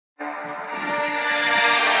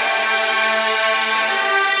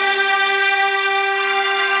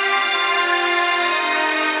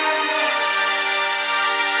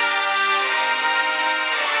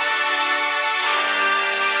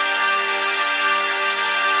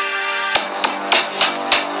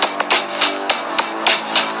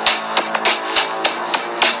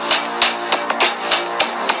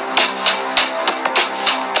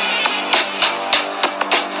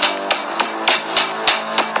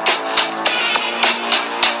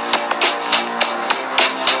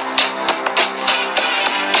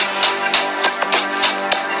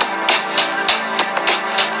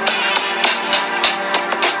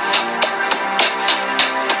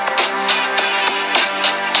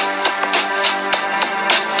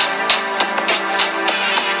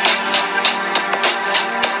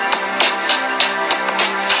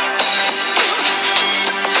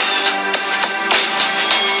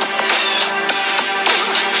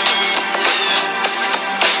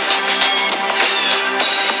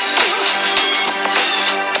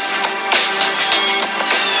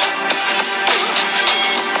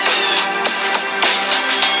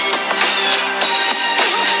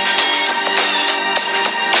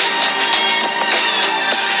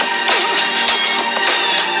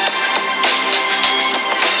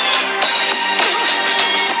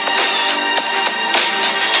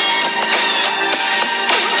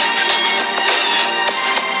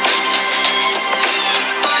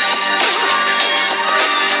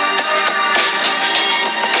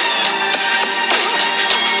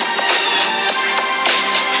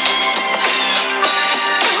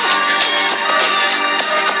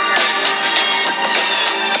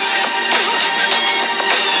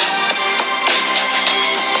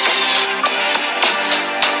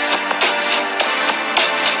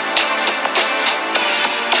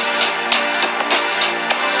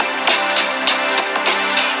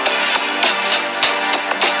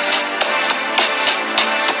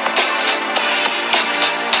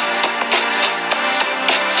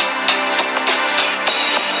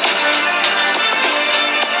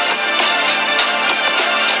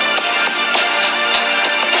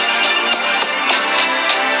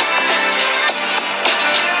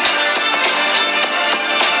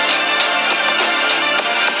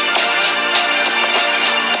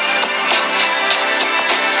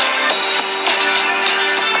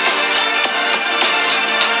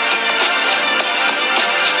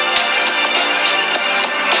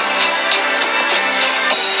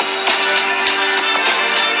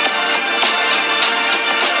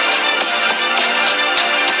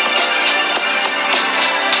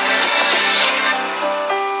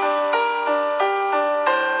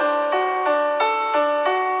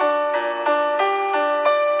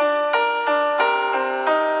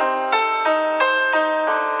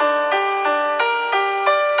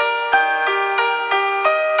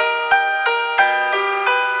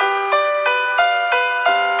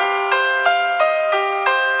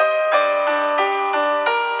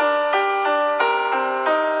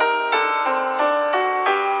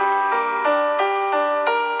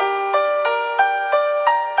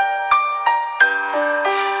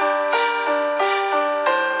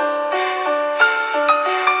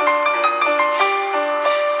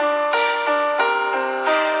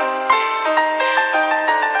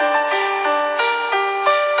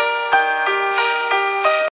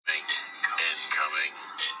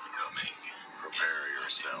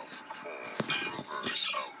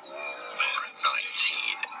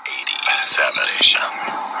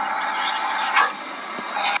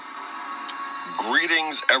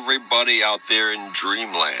Greetings, everybody out there in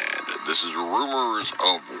Dreamland. This is Rumors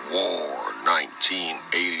of War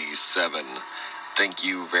 1987. Thank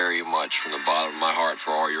you very much from the bottom of my heart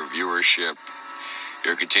for all your viewership,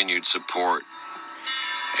 your continued support,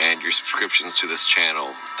 and your subscriptions to this channel.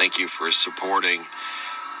 Thank you for supporting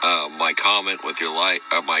my content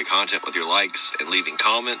with your likes and leaving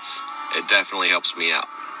comments. It definitely helps me out.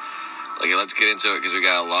 Okay, let's get into it because we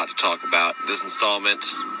got a lot to talk about in this installment,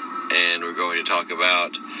 and we're going to talk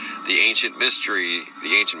about the ancient mystery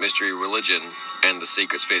religion, and the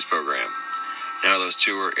secret space program, and how those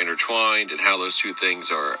two are intertwined, and how those two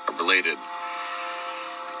things are related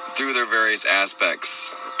through their various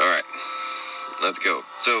aspects. Alright, let's go.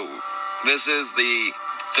 So, this is the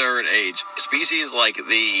Third Age. Species like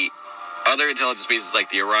the other intelligent species like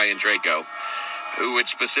the Orion Draco, who would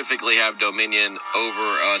specifically have dominion over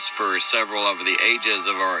us for several of the ages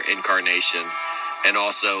of our incarnation, and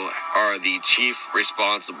also are the chief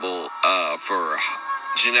responsible for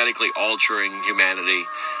genetically altering humanity,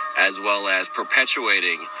 as well as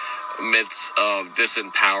perpetuating myths of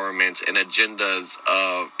disempowerment and agendas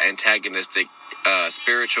of antagonistic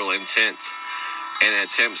spiritual intent and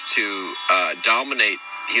attempts to dominate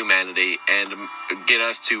humanity and get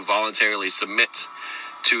us to voluntarily submit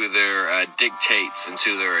to their dictates and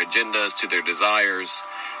to their agendas, to their desires,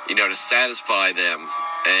 to satisfy them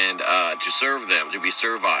and to serve them, to be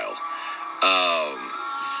servile,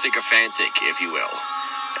 sycophantic, if you will.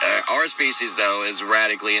 Our species, though, is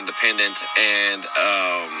radically independent and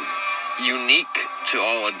unique to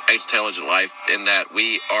all intelligent life in that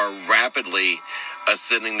we are rapidly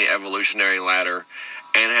ascending the evolutionary ladder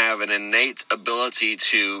and have an innate ability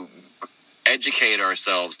to educate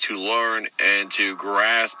ourselves, to learn and to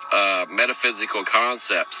grasp metaphysical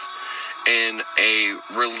concepts in a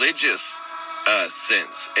religious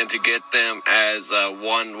sense, and to get them, as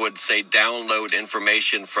one would say, download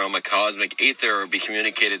information from a cosmic ether or be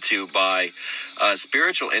communicated to by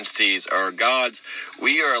spiritual entities or gods.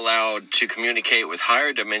 We are allowed to communicate with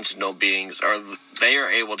higher dimensional beings, or they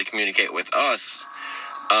are able to communicate with us,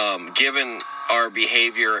 given our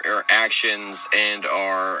behavior, our actions, and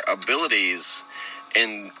our abilities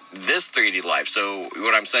in this 3D life. So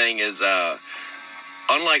what I'm saying is,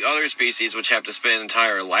 unlike other species which have to spend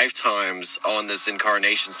entire lifetimes on this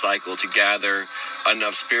incarnation cycle to gather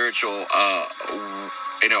enough spiritual,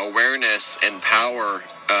 awareness and power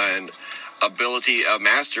and ability of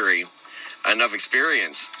mastery, enough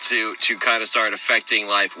experience to kind of start affecting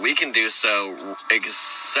life, we can do so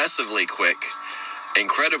excessively quick,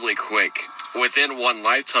 incredibly quick, within one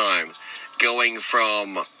lifetime, going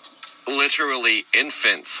from literally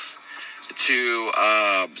infants to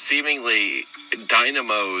seemingly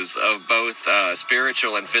dynamos of both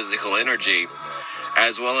spiritual and physical energy,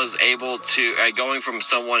 as well as able to going from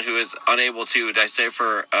someone who is unable to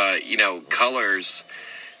decipher colors,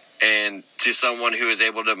 and to someone who is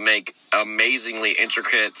able to make amazingly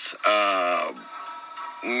intricate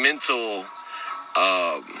mental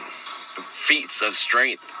feats of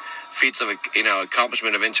strength, feats of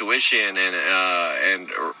accomplishment of intuition and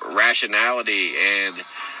rationality, and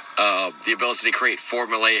the ability to create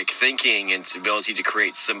formulaic thinking, and the ability to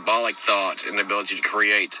create symbolic thought, and the ability to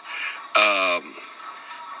create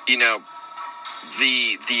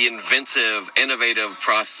the innovative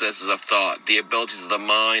processes of thought, the abilities of the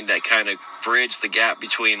mind that kind of bridge the gap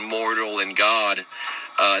between mortal and God,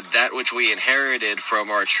 that which we inherited from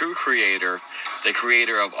our true creator, the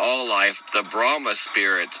creator of all life, the Brahma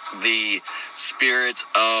spirit, the spirit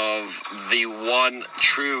of the one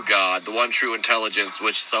true God, the one true intelligence,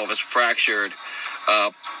 which itself is fractured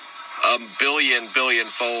a billion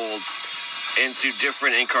folds into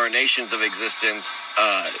different incarnations of existence,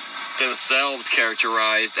 themselves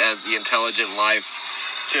characterized as the intelligent life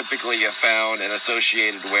typically found and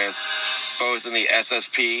associated with both in the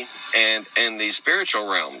SSP and in the spiritual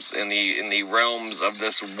realms, in the realms of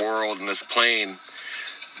this world and this plane.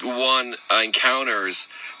 One encounters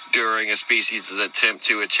during a species' attempt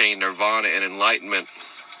to attain nirvana and enlightenment.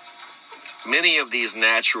 Many of these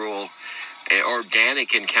natural,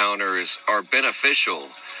 organic encounters are beneficial.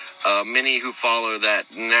 Many who follow that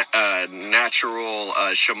natural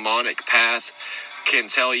shamanic path can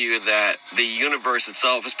tell you that the universe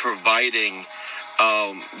itself is providing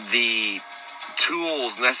the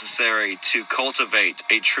tools necessary to cultivate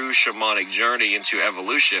a true shamanic journey into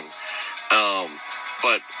evolution.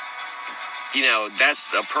 But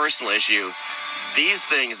that's a personal issue. These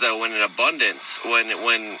things, though, when in abundance, when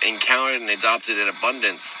encountered and adopted in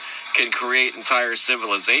abundance, can create entire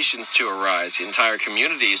civilizations to arise, entire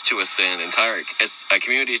communities to ascend, entire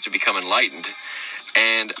communities to become enlightened.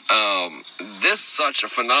 And this such a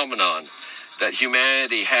phenomenon that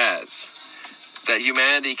humanity has, that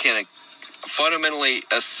humanity can fundamentally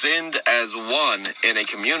ascend as one in a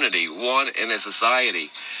community, one in a society,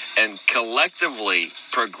 and collectively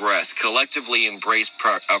progress, collectively embrace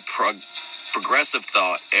progressive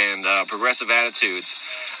thought and progressive attitudes,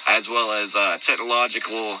 as well as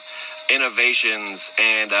technological innovations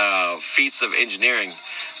and feats of engineering.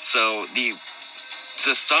 So the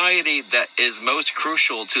society that is most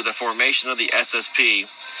crucial to the formation of the SSP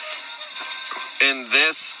in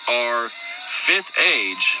this, our fifth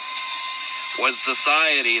age, was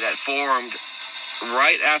society that formed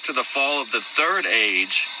right after the fall of the third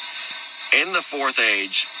age, in the fourth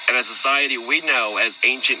age, and a society we know as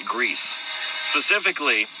ancient Greece,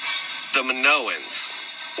 specifically the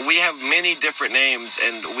Minoans. We have many different names,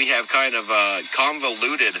 and we have kind of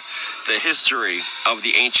convoluted the history of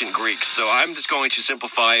the ancient Greeks. So I'm just going to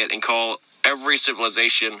simplify it and call every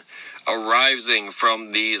civilization arising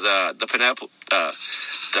from these the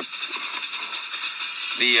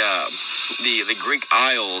Greek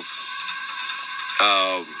Isles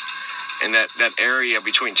and that area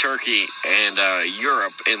between Turkey and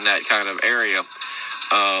Europe, in that kind of area,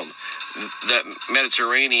 that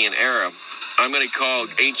Mediterranean era, I'm going to call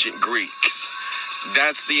ancient Greeks.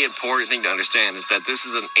 That's the important thing to understand, is that this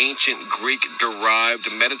is an ancient Greek-derived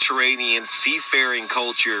Mediterranean seafaring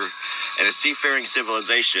culture and a seafaring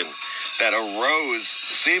civilization that arose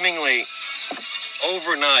seemingly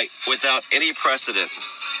overnight without any precedent.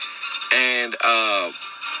 And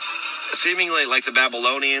seemingly, like the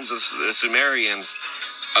Babylonians or the Sumerians,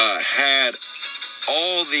 had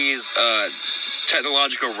all these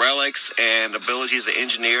technological relics and abilities to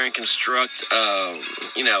engineer and construct,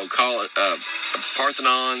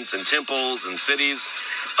 Parthenons and temples and cities,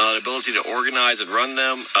 the ability to organize and run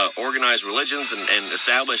them, organize religions and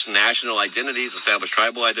establish national identities, establish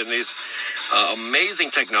tribal identities, amazing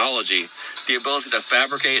technology, the ability to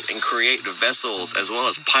fabricate and create vessels as well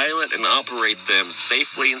as pilot and operate them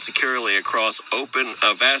safely and securely across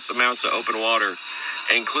vast amounts of open water,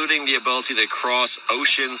 including the ability to cross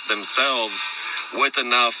oceans themselves with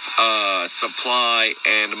enough supply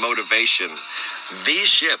and motivation. These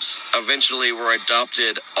ships eventually were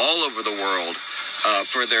adopted all over the world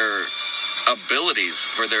for their abilities,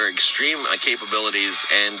 for their extreme capabilities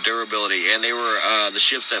and durability, and they were the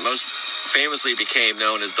ships that most famously became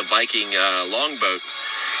known as the Viking longboat.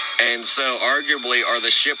 And so arguably are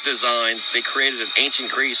the ship designs they created in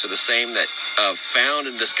ancient Greece are the same that found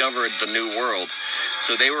and discovered the New World.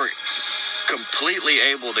 So they were completely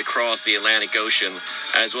able to cross the Atlantic Ocean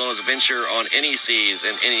as well as venture on any seas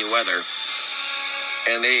in any weather.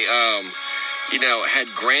 And they, had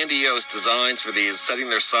grandiose designs for these, setting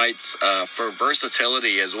their sights for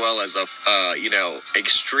versatility as well as,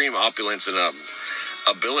 extreme opulence and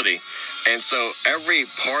ability. And so every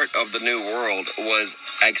part of the New World was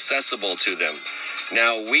accessible to them.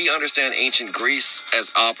 Now, we understand ancient Greece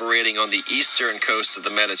as operating on the eastern coast of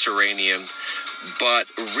the Mediterranean, but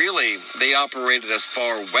really they operated as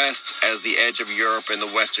far west as the edge of Europe and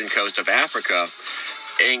the western coast of Africa,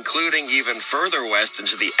 including even further west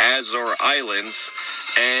into the Azore Islands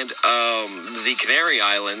and the Canary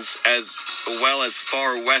Islands, as well as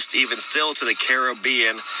far west even still to the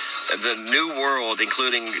Caribbean, the New World,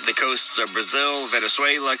 including the coasts of Brazil,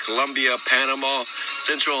 Venezuela, Colombia, Panama,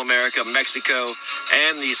 Central America, Mexico,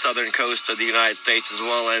 and the southern coast of the United States, as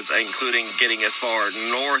well as including getting as far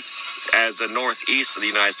north as the northeast of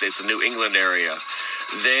the United States, the New England area.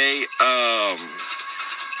 They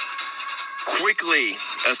quickly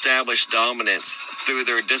established dominance through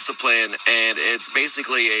their discipline, and it's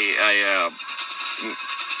basically a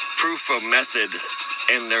proof of method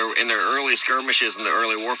in their early skirmishes and their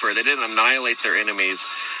early warfare. They didn't annihilate their enemies,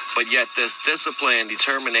 but yet this discipline,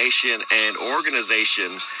 determination, and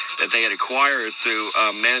organization that they had acquired through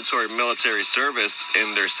mandatory military service in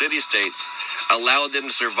their city-states allowed them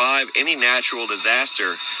to survive any natural disaster,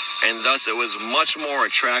 and thus it was much more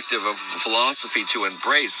attractive of a philosophy to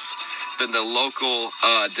embrace than the local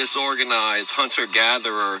disorganized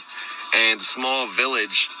hunter-gatherer and small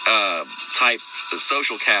village type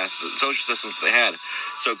social systems they had.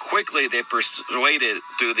 So quickly they persuaded,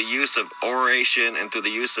 through the use of oration and through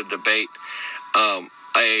the use of debate,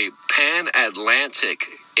 a pan-Atlantic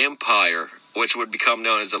empire, which would become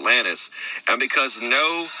known as Atlantis. And because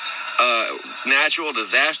no natural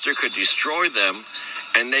disaster could destroy them,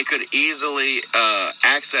 and they could easily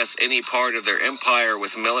access any part of their empire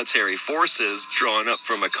with military forces drawn up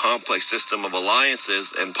from a complex system of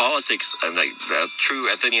alliances and politics and a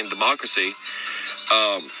true Athenian democracy,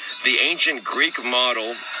 the ancient Greek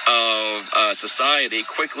model of society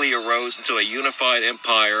quickly arose into a unified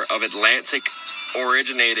empire of Atlantic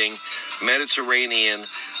originating Mediterranean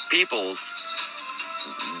peoples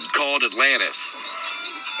called Atlantis.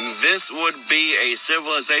 This would be a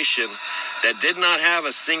civilization that did not have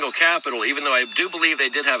a single capital, even though I do believe they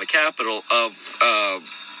did have a capital, of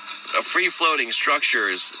free-floating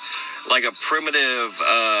structures, like a primitive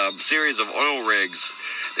series of oil rigs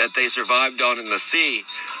that they survived on in the sea.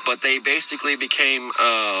 But they basically became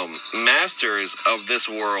masters of this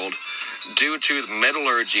world due to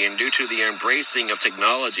metallurgy and due to the embracing of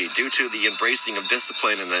technology, due to the embracing of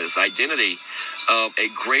discipline and this identity of a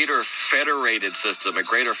greater federated system, a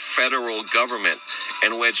greater federal government,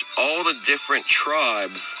 in which all the different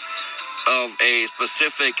tribes of a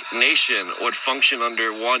specific nation would function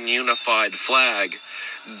under one unified flag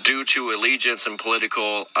due to allegiance and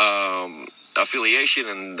political affiliation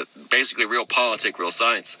and basically real politics, real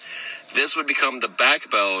science. This would become the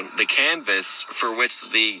backbone, the canvas for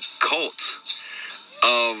which the cult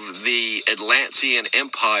of the Atlantean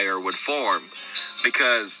Empire would form,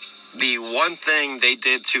 because the one thing they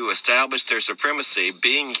did to establish their supremacy,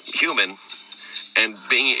 being human and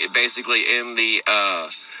being basically in the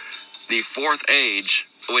fourth age,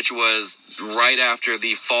 which was right after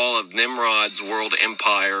the fall of Nimrod's world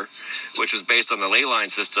empire, which was based on the ley line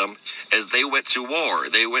system, as they went to war.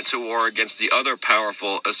 They went to war against the other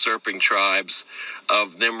powerful usurping tribes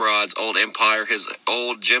of Nimrod's old empire, his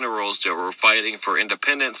old generals that were fighting for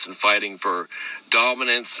independence and fighting for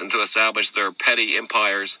dominance and to establish their petty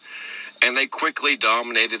empires. And they quickly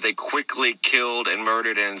dominated, they quickly killed and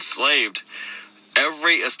murdered and enslaved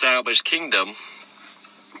every established kingdom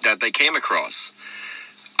that they came across.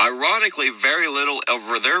 Ironically, very little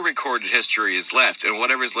of their recorded history is left, and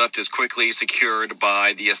whatever is left is quickly secured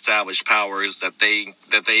by the established powers that they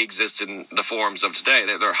exist in the forms of today.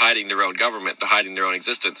 They're hiding their own government, they're hiding their own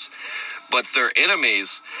existence. But their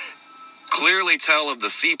enemies clearly tell of the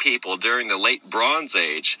Sea People during the Late Bronze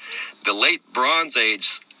Age. The Late Bronze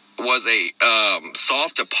Age was a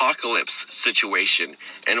soft apocalypse situation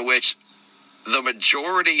in which the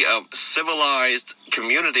majority of civilized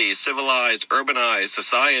communities, civilized urbanized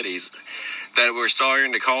societies that were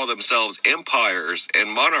starting to call themselves empires and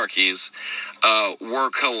monarchies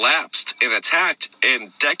were collapsed and attacked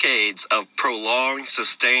in decades of prolonged,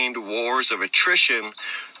 sustained wars of attrition,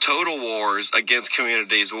 total wars against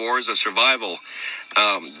communities, wars of survival.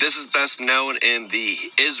 This is best known in the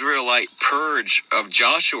Israelite purge of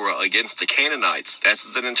Joshua against the Canaanites. This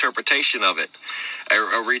is an interpretation of it,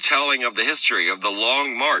 a retelling of the history of the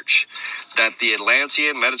long march that the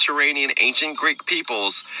Atlantean, Mediterranean, ancient Greek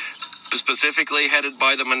peoples, specifically headed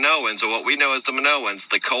by the Minoans, or what we know as the Minoans,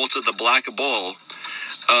 the cult of the Black Bull,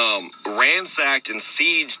 ransacked and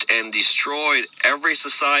sieged and destroyed every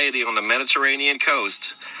society on the Mediterranean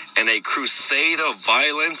coast in a crusade of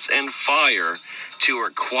violence and fire to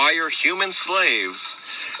acquire human slaves,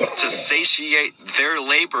 to satiate their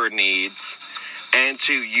labor needs, and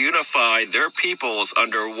to unify their peoples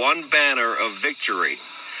under one banner of victory.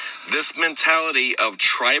 This mentality of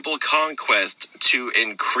tribal conquest to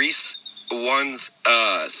increase one's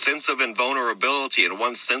sense of invulnerability and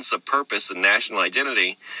one's sense of purpose and national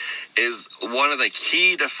identity is one of the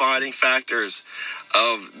key defining factors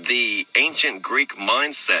of the ancient Greek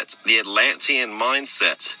mindset, the Atlantean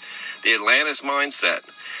mindset, the Atlantis mindset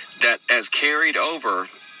that has carried over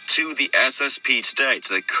to the SSP today,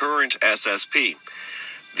 to the current SSP.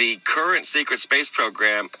 The current secret space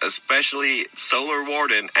program, especially Solar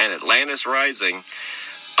Warden and Atlantis Rising,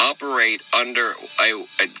 operate under a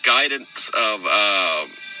guidance of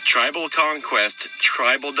tribal conquest,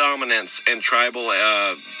 tribal dominance, and tribal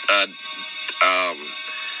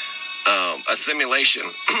assimilation,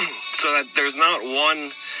 so that there's not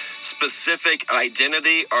one specific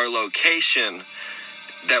identity or location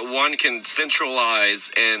that one can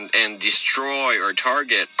centralize and destroy or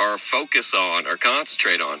target or focus on or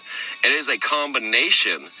concentrate on. It is a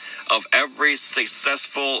combination of every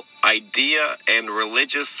successful idea and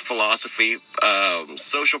religious philosophy,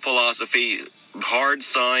 social philosophy, hard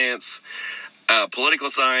science,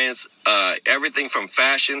 political science, everything from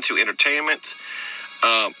fashion to entertainment.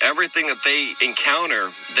 Everything that they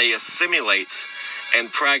encounter, they assimilate and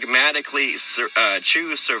pragmatically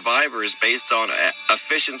choose survivors based on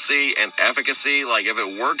efficiency and efficacy. Like, if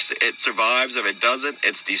it works, it survives. If it doesn't,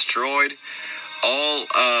 it's destroyed. All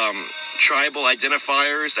tribal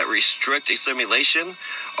identifiers that restrict assimilation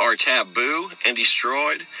are taboo and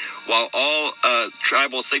destroyed, while all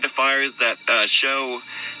tribal signifiers that show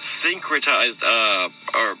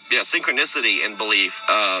synchronicity in belief,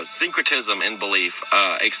 syncretism in belief,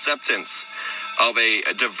 acceptance of a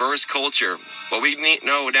diverse culture. What we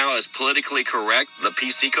know now is politically correct, the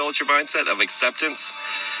PC culture mindset of acceptance.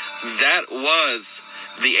 That was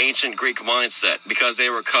the ancient Greek mindset, because they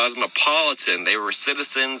were cosmopolitan. They were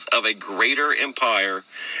citizens of a greater empire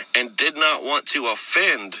and did not want to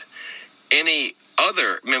offend any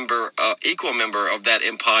other member, equal member of that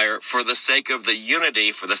empire, for the sake of the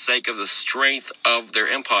unity, for the sake of the strength of their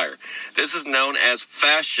empire. This is known as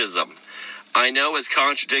fascism. I know it's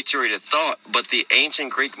contradictory to thought, but the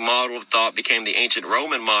ancient Greek model of thought became the ancient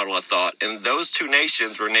Roman model of thought, and those two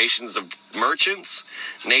nations were nations of merchants,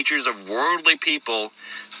 natures of worldly people,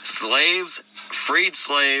 slaves, freed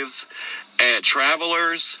slaves,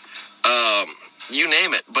 travelers, you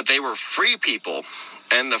name it, but they were free people,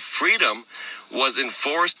 and the freedom was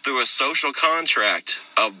enforced through a social contract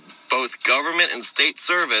of both government and state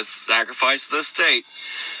service, sacrifice to the state,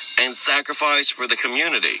 and sacrifice for the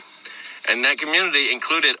community. And that community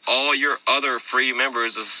included all your other free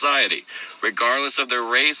members of society, regardless of their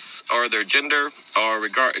race or their gender,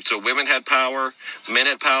 so women had power, men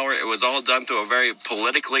had power. It was all done through a very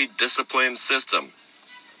politically disciplined system.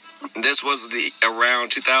 This was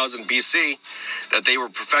around 2000 BC that they were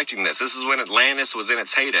perfecting this. This is when Atlantis was in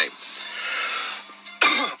its heyday.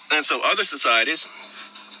 And so other societies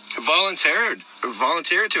volunteered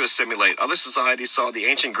to assimilate. Other societies saw the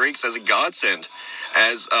ancient Greeks as a godsend,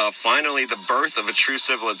 as finally the birth of a true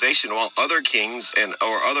civilization, while other kings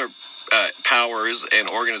or other powers and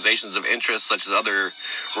organizations of interest, such as other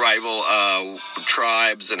rival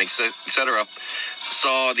tribes and etc.,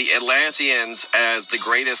 saw the Atlanteans as the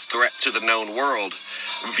greatest threat to the known world,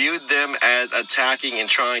 viewed them as attacking and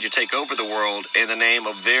trying to take over the world in the name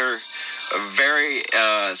of their very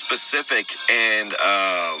specific and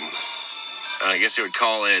I guess you would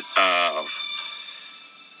call it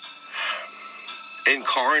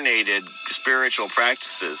incarnated spiritual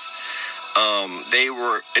practices. They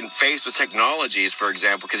were faced with technologies, for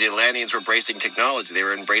example, because the Atlanteans were embracing technology. They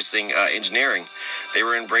were embracing engineering. They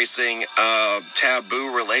were embracing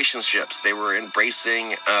taboo relationships. They were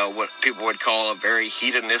embracing what people would call a very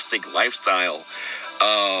hedonistic lifestyle.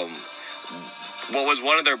 What was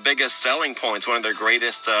one of their biggest selling points, one of their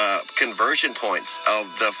greatest conversion points of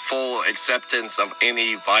the full acceptance of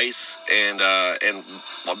any vice and a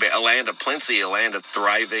land of plenty, a land of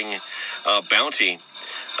thriving bounty,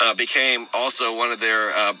 became also one of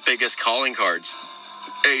their biggest calling cards.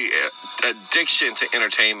 A addiction to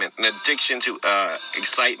entertainment, an addiction to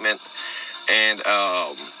excitement, and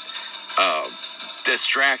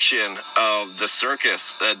distraction of the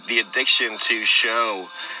circus, the addiction to show,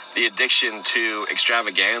 the addiction to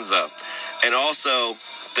extravaganza, and also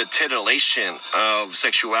the titillation of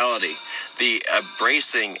sexuality, the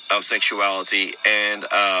embracing of sexuality, and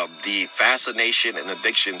the fascination and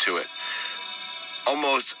addiction to it.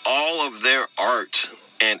 Almost all of their art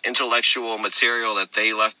and intellectual material that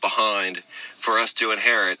they left behind for us to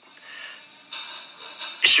inherit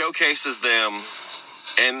showcases them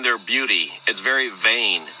and their beauty. It's very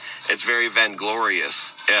vain. It's very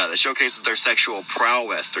vainglorious. It showcases their sexual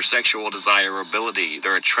prowess, their sexual desirability,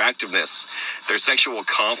 their attractiveness, their sexual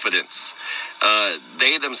confidence.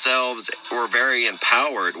 They themselves were very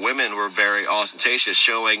empowered. Women were very ostentatious,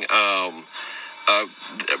 showing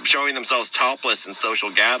themselves topless in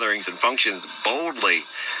social gatherings and functions, boldly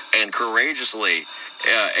and courageously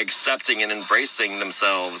accepting and embracing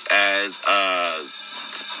themselves as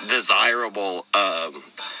desirable,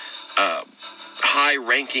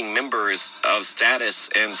 high-ranking members of status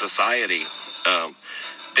and society.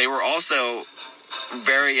 They were also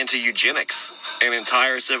very into eugenics, and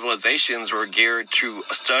entire civilizations were geared to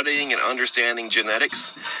studying and understanding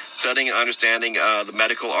genetics, studying and understanding the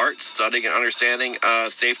medical arts, studying and understanding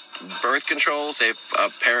safe birth control, safe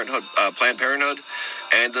parenthood, Planned Parenthood,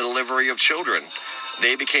 and the delivery of children.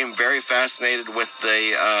 They became very fascinated with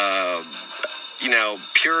the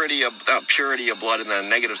purity of, not purity of blood in a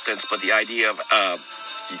negative sense, but the idea of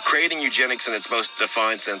creating eugenics in its most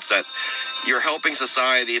defined sense, that you're helping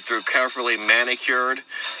society through carefully manicured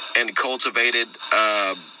and cultivated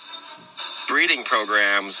breeding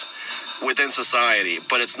programs within society,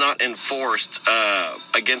 but it's not enforced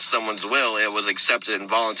against someone's will. It was accepted and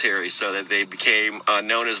voluntary, so that they became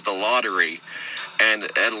known as the lottery. And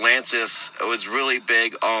Atlantis was really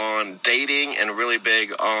big on dating and really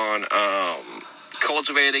big on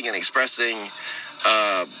cultivating and expressing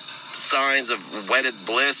signs of wedded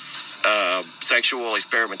bliss, sexual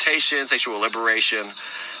experimentation, sexual liberation.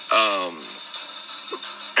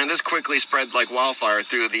 And this quickly spread like wildfire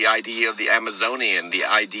through the idea of the Amazonian, the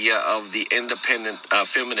idea of the independent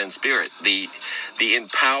feminine spirit, the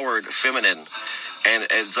empowered feminine. And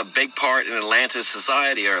it's a big part in Atlantis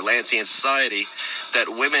society, or Atlantean society, that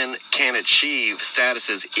women can achieve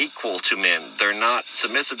statuses equal to men. They're not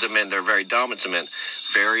submissive to men, they're very dominant to men.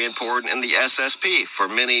 Very important in the SSP. For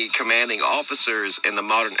many commanding officers in the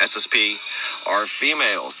modern SSP are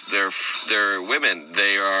females. They're women.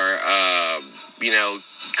 They are,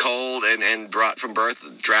 culled and brought from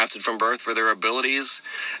birth, drafted from birth for their abilities,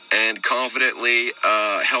 and confidently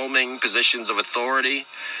helming positions of authority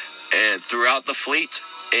throughout the fleet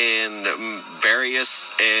in various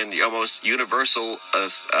and almost universal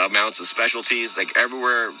amounts of specialties. Like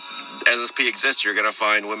everywhere SSP exists, you're going to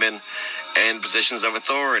find women in positions of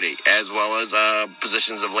authority, as well as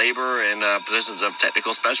positions of labor and positions of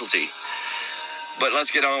technical specialty. But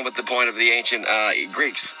let's get on with the point of the ancient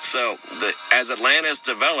Greeks. So, as Atlantis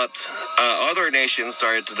developed, other nations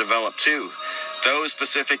started to develop too. Those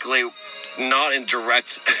specifically not in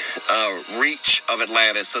direct reach of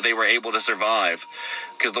Atlantis, so they were able to survive,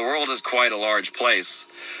 because the world is quite a large place.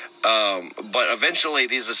 But eventually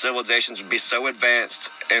these civilizations would be so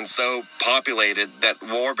advanced and so populated that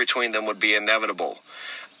war between them would be inevitable.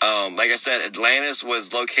 Like I said, Atlantis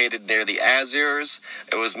was located near the Azores.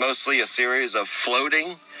 It was mostly a series of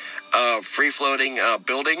free-floating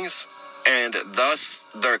buildings, and thus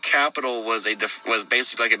their capital was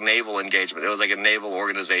basically like a naval engagement. It was like a naval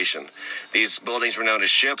organization. These buildings were known as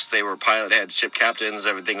ships. They were had ship captains.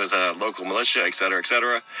 Everything was a local militia, etc.,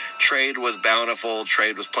 etc. Trade was bountiful.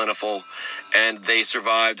 Trade was plentiful, and they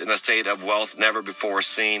survived in a state of wealth never before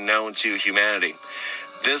seen, known to humanity.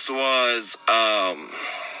 This was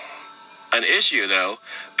an issue, though,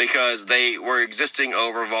 because they were existing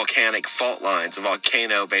over volcanic fault lines. A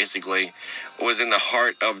volcano, basically, was in the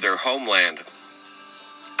heart of their homeland.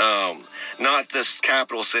 Not this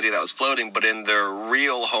capital city that was floating, but in their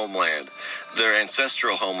real homeland, their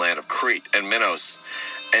ancestral homeland of Crete and Minos.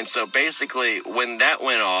 And so basically, when that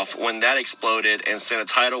went off, when that exploded and sent a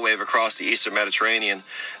tidal wave across the eastern Mediterranean,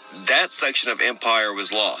 that section of empire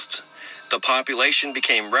was lost. The population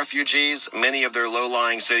became refugees. Many of their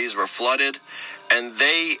low-lying cities were flooded, and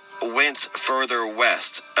they went further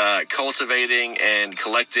west, cultivating and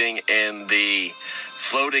collecting in the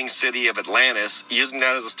floating city of Atlantis, using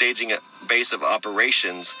that as a staging base of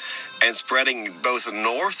operations, and spreading both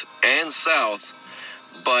north and south.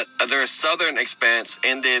 But their southern expanse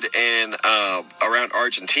ended in around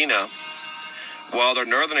Argentina, while their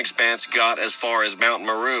northern expanse got as far as Mount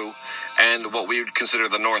Meru and what we would consider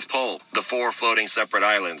the North Pole, the 4 floating separate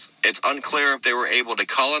islands. It's unclear if they were able to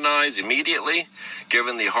colonize immediately,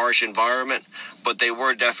 given the harsh environment, but they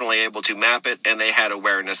were definitely able to map it, and they had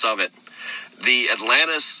awareness of it. The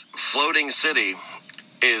Atlantis floating city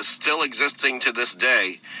is still existing to this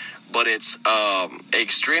day, but it's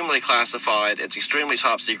extremely classified, it's extremely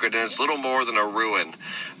top secret, and it's little more than a ruin,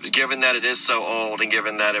 given that it is so old, and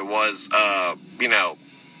given that it was,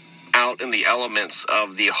 out in the elements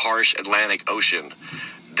of the harsh Atlantic Ocean.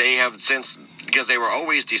 They have since, because they were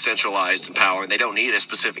always decentralized in power, and they don't need a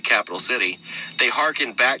specific capital city, they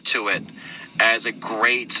hearken back to it as a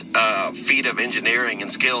great feat of engineering and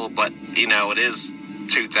skill, but, it is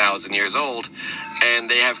 2,000 years old, and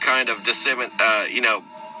they have kind of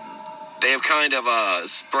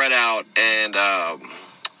spread out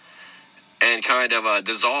and kind of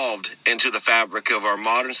dissolved into the fabric of our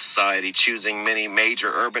modern society, choosing many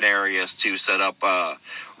major urban areas to set up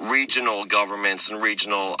regional governments and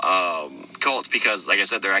regional cults, because, like I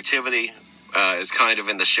said, their activity is kind of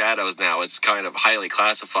in the shadows now. It's kind of highly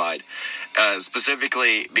classified,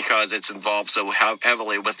 specifically because it's involved so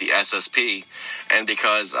heavily with the SSP, and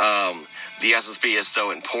because the SSP is so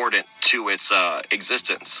important to its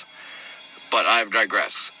existence. But I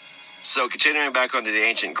digress. So continuing back onto the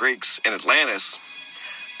ancient Greeks in Atlantis,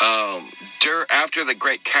 after the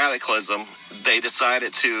Great Cataclysm, they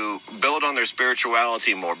decided to build on their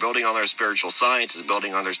spirituality more, building on their spiritual sciences,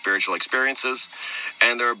 building on their spiritual experiences,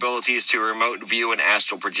 and their abilities to remote view and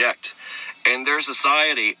astral project. And their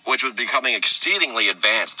society, which was becoming exceedingly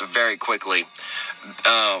advanced very quickly,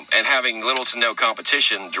 and having little to no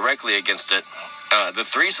competition directly against it, the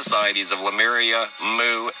 3 societies of Lemuria,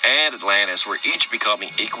 Mu, and Atlantis were each becoming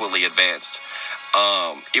equally advanced.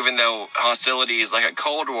 Even though hostilities like a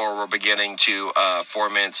Cold War were beginning to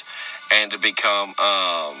foment and to become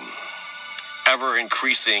ever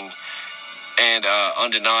increasing and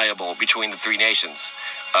undeniable between the 3 nations.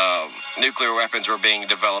 Nuclear weapons were being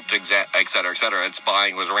developed, et cetera, and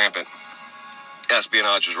spying was rampant.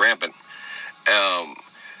 Espionage was rampant.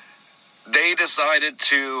 They decided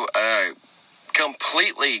to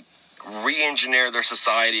completely re-engineer their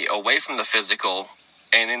society away from the physical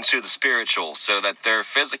and into the spiritual, so that their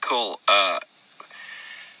physical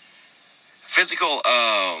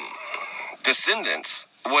descendants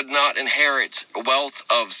would not inherit wealth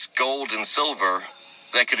of gold and silver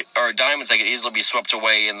or diamonds that could easily be swept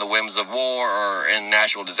away in the whims of war or in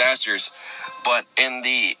natural disasters, but in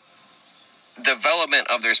the development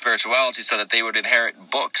of their spirituality, so that they would inherit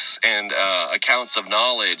books and accounts of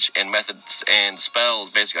knowledge and methods and spells,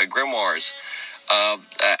 basically grimoires,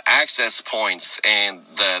 access points and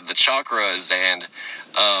the chakras, and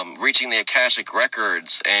reaching the Akashic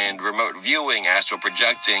records and remote viewing, astral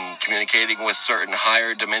projecting, communicating with certain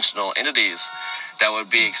higher dimensional entities that would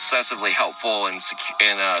be excessively helpful and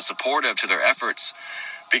supportive to their efforts,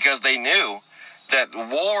 because they knew that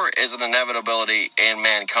war is an inevitability in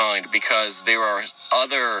mankind, because there are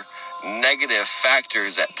other negative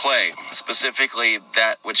factors at play, specifically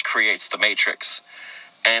that which creates the matrix.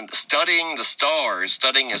 And studying the stars,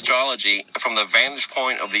 studying astrology from the vantage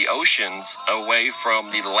point of the oceans, away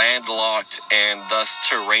from the landlocked and thus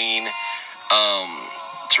terrain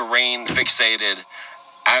fixated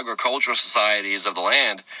agricultural societies of the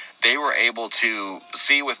land, they were able to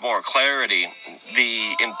see with more clarity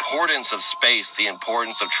the importance of space, the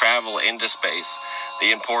importance of travel into space,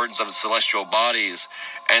 the importance of celestial bodies,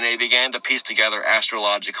 and they began to piece together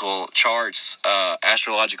astrological charts,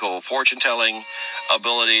 astrological fortune-telling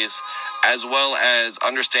abilities, as well as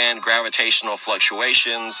understand gravitational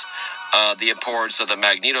fluctuations, the importance of the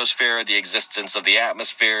magnetosphere, the existence of the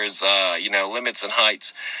atmospheres, limits and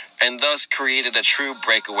heights, and thus created a true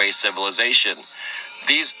breakaway civilization.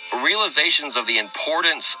 These realizations of the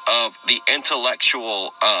importance of the intellectual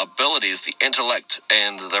abilities, the intellect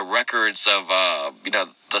and the records of,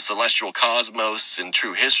 the celestial cosmos and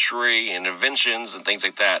true history and inventions and things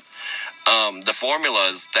like that, the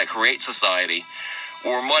formulas that create society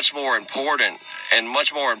were much more important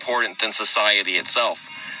than society itself.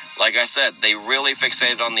 Like I said, they really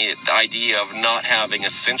fixated on the idea of not having a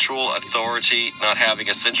central authority, not having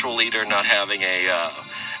a central leader, not having a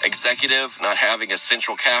executive, not having a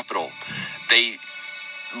central capital. They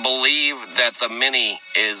believe that the many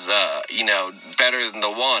is, better than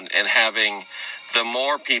the one, and having the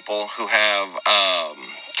more people who have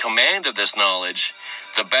command of this knowledge,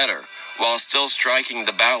 the better, while still striking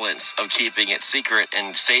the balance of keeping it secret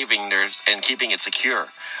and and keeping it secure.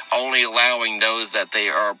 Only allowing those that they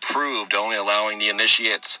are approved, only allowing the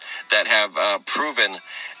initiates that have proven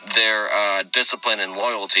their discipline and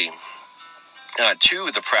loyalty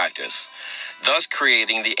to the practice, thus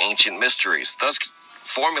creating the ancient mysteries, thus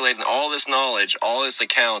formulating all this knowledge, all this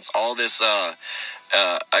accounts, all this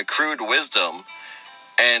accrued wisdom,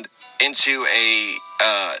 and into a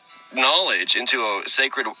knowledge, into a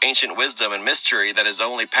sacred ancient wisdom and mystery that is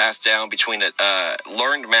only passed down between a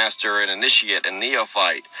learned master and initiate and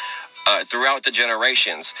neophyte throughout the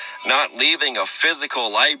generations, not leaving a physical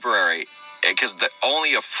library, because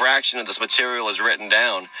only a fraction of this material is written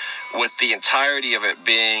down, with the entirety of it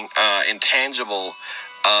being intangible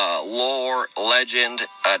lore, legend,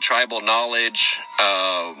 tribal knowledge,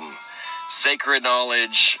 sacred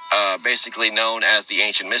knowledge, basically known as the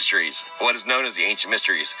ancient mysteries, what is known as the ancient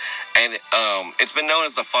mysteries. And it's been known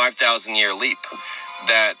as the 5,000-year leap,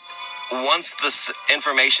 that once this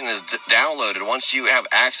information is downloaded, once you have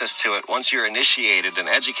access to it, once you're initiated and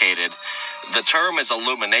educated, the term is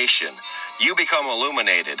illumination. You become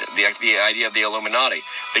illuminated, the idea of the Illuminati,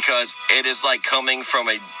 because it is like coming from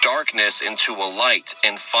a darkness into a light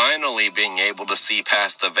and finally being able to see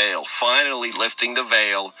past the veil, finally lifting the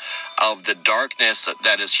veil of the darkness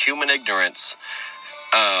that is human ignorance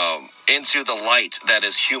into the light that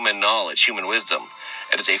is human knowledge, human wisdom.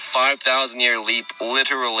 It is a 5,000-year leap,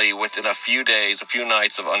 literally within a few days, a few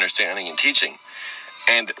nights of understanding and teaching.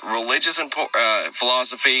 And religious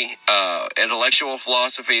philosophy, intellectual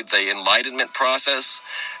philosophy, the enlightenment process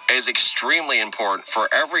is extremely important for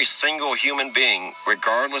every single human being,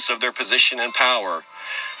 regardless of their position and power,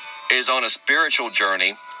 is on a spiritual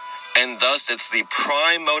journey, and thus it's the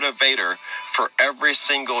prime motivator for every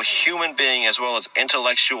single human being, as well as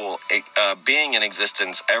intellectual being in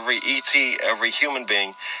existence, every ET, every human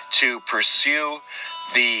being, to pursue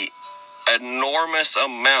the enormous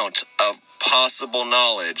amount of possible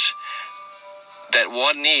knowledge that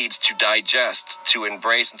one needs to digest, to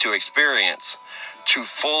embrace, and to experience, to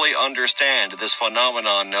fully understand this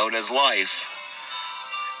phenomenon known as life,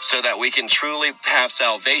 so that we can truly have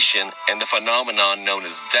salvation in the phenomenon known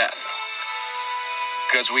as death.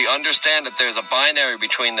 Because we understand that there's a binary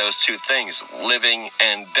between those two things, living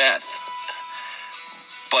and death.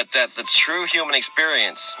 But that the true human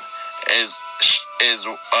experience is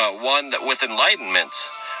one that with enlightenment,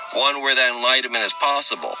 one where that enlightenment is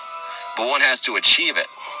possible, but one has to achieve it.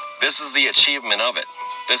 This is the achievement of it.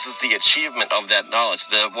 This is the achievement of that knowledge,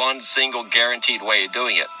 the one single guaranteed way of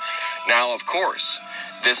doing it. Now, of course,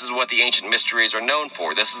 this is what the ancient mysteries are known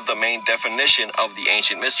for. This is the main definition of the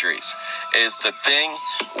ancient mysteries, is the thing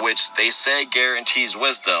which they say guarantees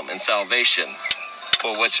wisdom and salvation,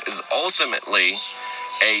 but which is ultimately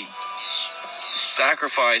a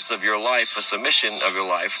sacrifice of your life, a submission of your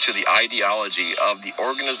life to the ideology of the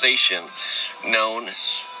organization known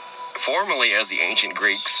formerly as the ancient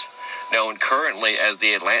Greeks, known currently as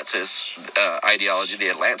the Atlantis ideology, the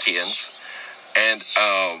Atlanteans, and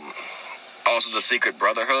also the Secret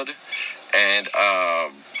Brotherhood, and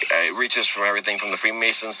it reaches from everything from the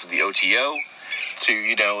Freemasons to the OTO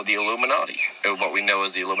to, the Illuminati, what we know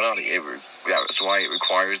as the Illuminati. That's why it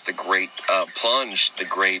requires the great plunge, the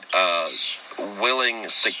great willing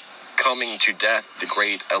succumbing to death, the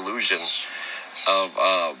great illusion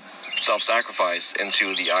of self-sacrifice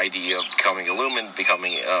into the idea of becoming illumined,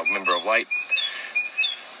 becoming a member of light.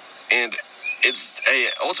 And it's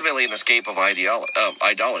ultimately an escape of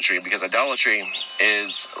idolatry, because idolatry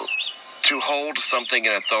is to hold something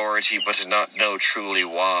in authority but to not know truly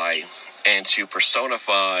why, and to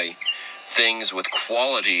personify things with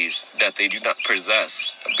qualities that they do not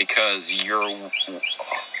possess, because you're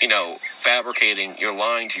fabricating, you're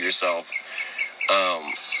lying to yourself,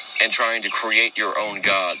 and trying to create your own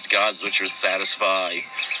gods which will satisfy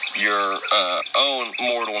your own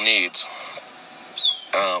mortal needs.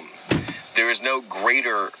 There is no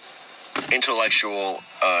greater intellectual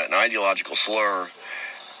and ideological slur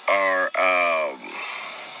or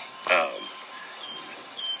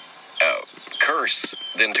curse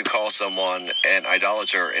than to call someone an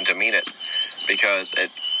idolater and to mean it, because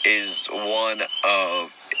it is one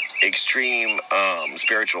of extreme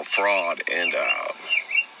spiritual fraud and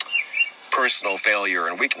personal failure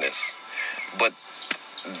and weakness. But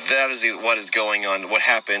that is what is going on, what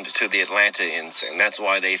happened to the Atlanteans, and that's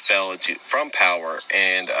why they fell from power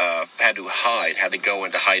and had to go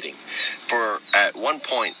into hiding. For at one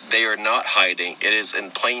point, they are not hiding, it is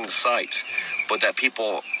in plain sight, but that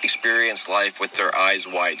people experience life with their eyes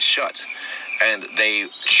wide shut, and they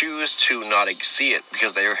choose to not see it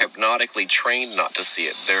because they are hypnotically trained not to see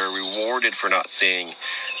it. They're rewarded for not seeing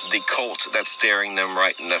the cult that's staring them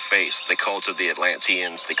right in the face, the cult of the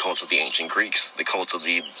Atlanteans, the cult of the ancient Greeks, the cult of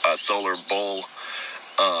the solar bull,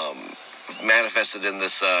 manifested in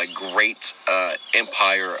this great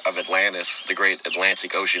empire of Atlantis, the great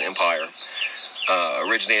Atlantic Ocean Empire,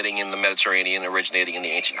 originating in the Mediterranean, originating in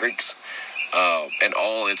the ancient Greeks, and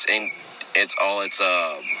all its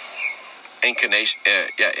incarnation,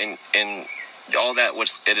 in all that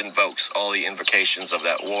which it invokes, all the invocations of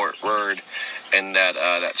that word and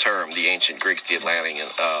that term, the ancient Greeks, the Atlantean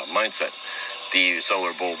mindset, the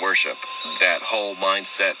solar bull worship, that whole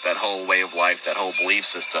mindset, that whole way of life, that whole belief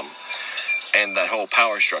system, and that whole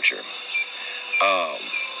power structure.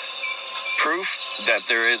 Proof that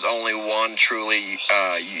there is only one truly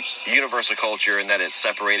universal culture, and that it's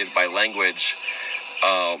separated by language,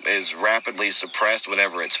 is rapidly suppressed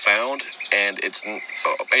whenever it's found, and it's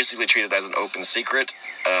basically treated as an open secret,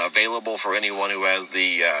 available for anyone who has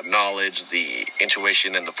the knowledge, the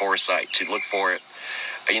intuition, and the foresight to look for it.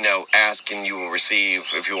 Ask and you will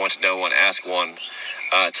receive. If you want to know one, ask one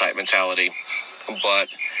type mentality. But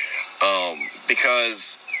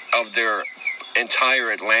because of their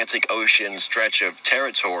entire Atlantic Ocean stretch of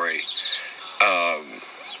territory,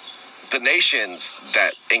 the nations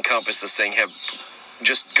that encompass this thing have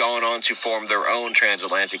just gone on to form their own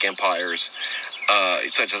transatlantic empires,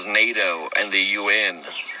 such as NATO and the UN.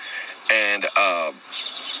 And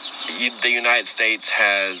the United States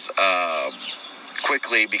has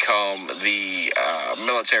quickly become the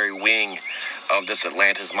military wing of this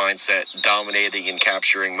Atlantis mindset, dominating and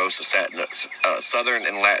capturing most of Southern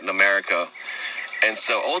and Latin America. And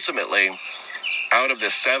so ultimately, out of the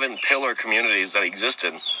 7 pillar communities that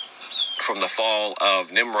existed from the fall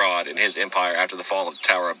of Nimrod and his empire after the fall of the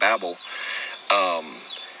Tower of Babel,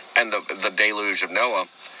 and the deluge of Noah,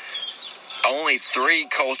 only 3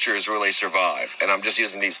 cultures really survive. And I'm just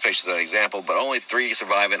using these pictures as an example, but only 3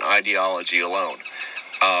 survive in ideology alone.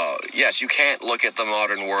 Yes, you can't look at the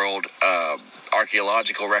modern world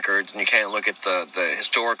archaeological records, and you can't look at the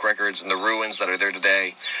historic records and the ruins that are there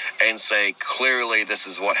today and say clearly this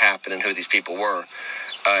is what happened and who these people were.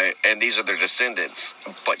 And these are their descendants,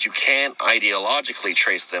 but you can ideologically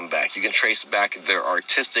trace them back. You can trace back their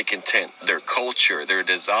artistic intent, their culture, their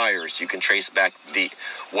desires. You can trace back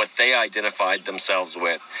what they identified themselves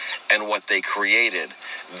with and what they created,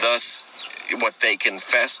 thus what they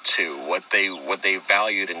confessed to, what they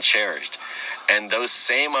valued and cherished. And those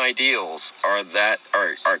same ideals are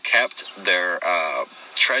kept, they're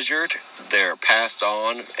treasured, they're passed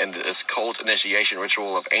on in this cult initiation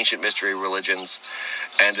ritual of ancient mystery religions,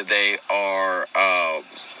 and they are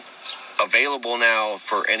available now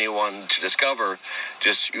for anyone to discover.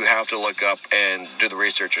 Just you have to look up and do the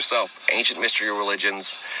research yourself. Ancient mystery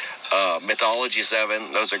religions, Mythology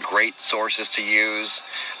 7, those are great sources to use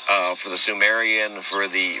for the Sumerian, for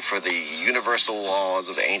the universal laws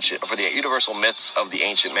of the ancient, for the universal myths of the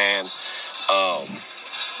ancient man.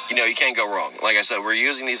 You can't go wrong. Like I said, we're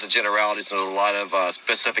using these as generalities with a lot of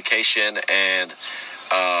specification and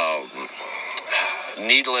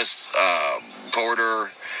needless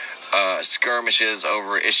border skirmishes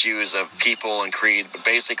over issues of people and creed. But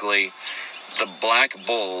basically, the black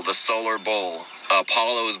bull, the solar bull,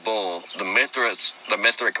 Apollo's bull, the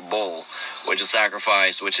Mithric bull, which is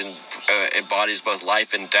sacrificed, which embodies both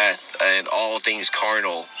life and death and all things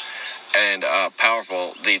carnal and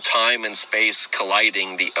powerful, the time and space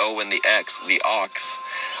colliding, the O and the X, the ox.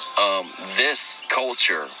 This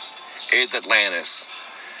culture is Atlantis,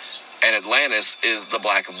 and Atlantis is the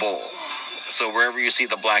black bull. So wherever you see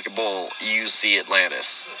the Black Bull, you see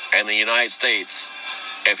Atlantis. And the United States,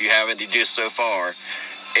 if you haven't deduced so far,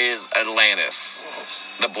 is Atlantis.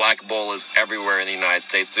 The Black Bull is everywhere in the United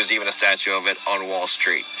States. There's even a statue of it on Wall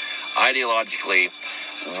Street. Ideologically,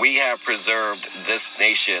 we have preserved this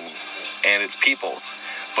nation and its peoples.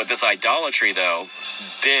 But this idolatry, though,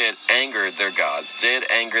 did anger their gods, did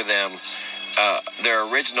anger them, their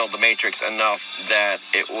original, the Matrix, enough that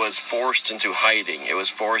it was forced into hiding. It was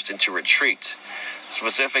forced into retreat,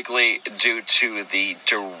 specifically due to the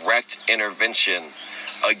direct intervention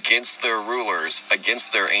against their rulers,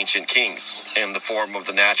 against their ancient kings, in the form of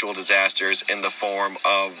the natural disasters, in the form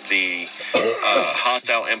of the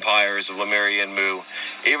hostile empires of Lemuria and Mu.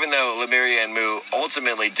 Even though Lemuria and Mu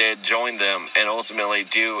ultimately did join them and ultimately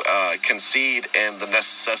do concede in the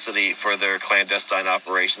necessity for their clandestine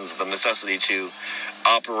operations, the necessity to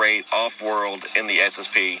operate off-world in the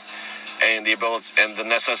SSP, and the ability and the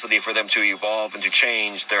necessity for them to evolve and to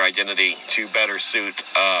change their identity to better suit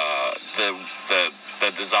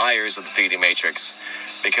the desires of the 3D Matrix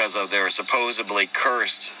because of their supposedly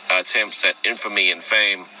cursed attempts at infamy and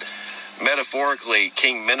fame. Metaphorically,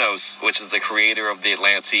 King Minos, which is the creator of the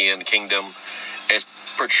Atlantean kingdom, is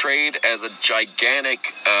portrayed as a gigantic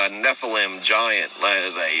Nephilim giant,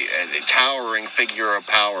 as a towering figure of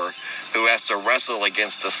power who has to wrestle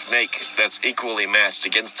against a snake that's equally matched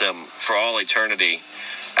against him for all eternity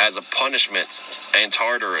as a punishment in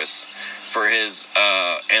Tartarus for his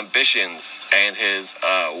ambitions and his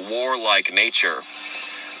warlike nature,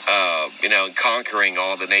 conquering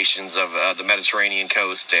all the nations of the Mediterranean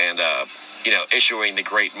coast and, issuing the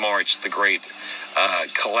Great March, the great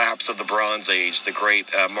collapse of the Bronze Age, the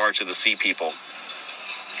great March of the Sea People.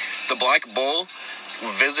 The Black Bull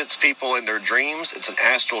visits people in their dreams. It's an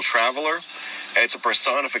astral traveler. It's a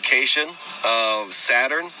personification of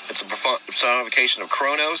Saturn. It's a personification of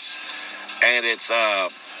Kronos. And it's,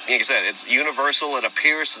 like I said, it's universal. It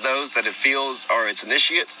appears to those that it feels are its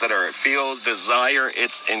initiates, that it feels desire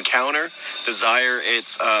its encounter, desire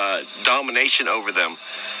its domination over them,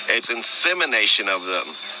 its insemination of them,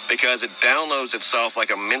 because it downloads itself like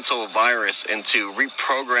a mental virus into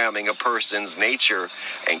reprogramming a person's nature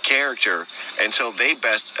and character until they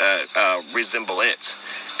best resemble it,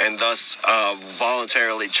 and thus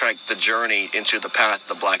voluntarily trek the journey into the path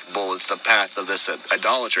of the Black Bull, into the path of this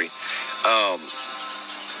idolatry.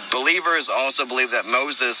 Believers also believe that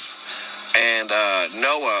Moses and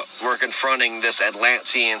Noah were confronting this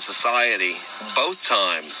Atlantean society both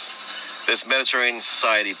times, this Mediterranean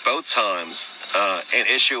society both times, and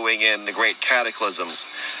issuing in the great cataclysms,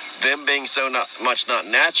 them being so not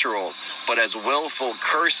natural, but as willful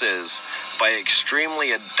curses by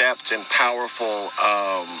extremely adept and powerful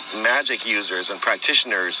magic users and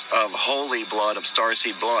practitioners of holy blood, of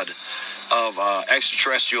starseed blood, of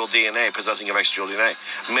extraterrestrial DNA, possessing of extraterrestrial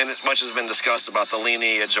DNA. Much has been discussed about the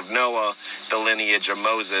lineage of Noah, the lineage of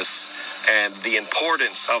Moses, and the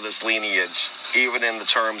importance of this lineage, even in the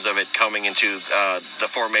terms of it coming into the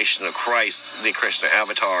formation of Christ, the Krishna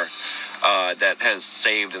avatar, that has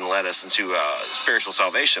saved and led us into spiritual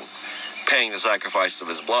salvation, paying the sacrifice of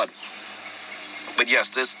his blood. But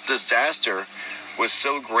yes, this disaster was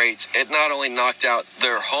so great, it not only knocked out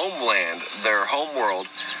their homeland, their homeworld,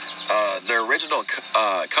 their original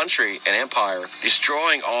country and empire,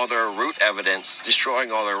 destroying all their root evidence,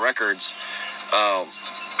 destroying all their records.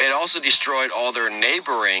 It also destroyed all their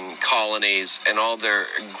neighboring colonies and all their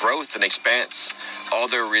growth and expanse, all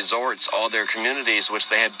their resorts, all their communities, which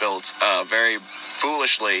they had built very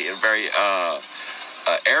foolishly and very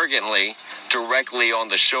arrogantly, directly on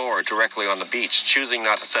the shore, directly on the beach, choosing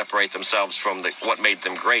not to separate themselves from what made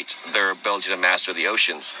them great, their ability to master the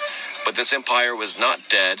oceans. But this empire was not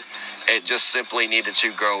dead. It just simply needed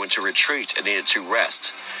to go into retreat. It needed to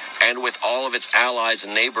rest. And with all of its allies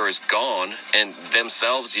and neighbors gone and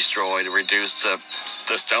themselves destroyed and reduced to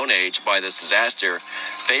the Stone Age by this disaster,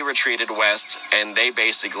 they retreated west, and they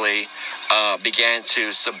basically began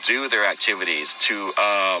to subdue their activities, to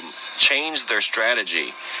change their strategy,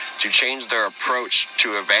 to change their approach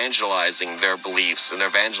to evangelizing their beliefs and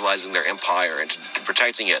evangelizing their empire and to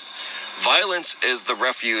protecting it. Violence is the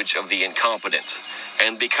refuge of the incompetent.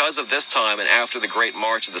 And because of this time and after the Great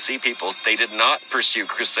March of the Sea Peoples, they did not pursue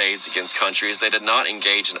crusades against countries. They did not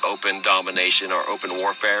engage in open domination or open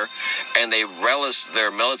warfare. And they relished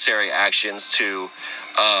their military actions to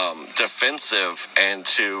defensive and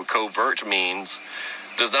to covert means.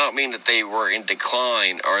 Does not mean that they were in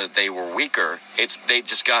decline or that they were weaker. They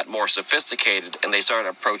just got more sophisticated, and they started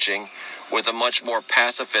approaching with a much more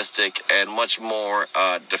pacifistic and much more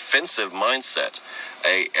defensive mindset.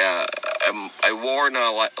 A war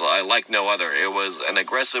like no other. It was an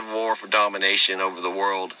aggressive war for domination over the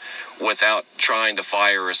world without trying to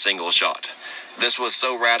fire a single shot. This was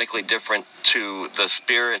so radically different to the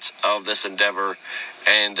spirit of this endeavor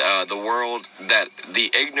and the world that the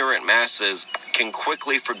ignorant masses can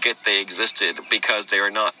quickly forget they existed because they are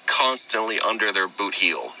not constantly under their boot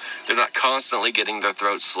heel. They're not constantly getting their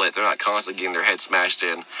throats slit. They're not constantly getting their head smashed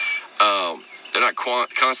in. They're not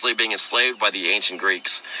constantly being enslaved by the ancient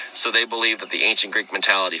Greeks. So they believe that the ancient Greek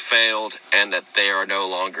mentality failed and that they are no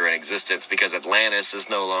longer in existence because Atlantis is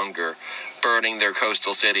no longer burning their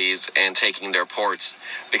coastal cities and taking their ports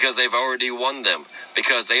because they've already won them.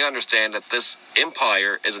 Because they understand that this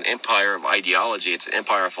empire is an empire of ideology. It's an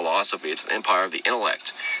empire of philosophy. It's an empire of the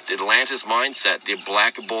intellect. The Atlantis mindset, the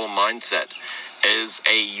Black Bull mindset, is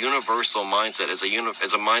a universal mindset. Is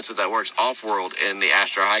a mindset that works off-world in the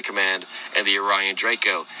Astra High Command and the Orion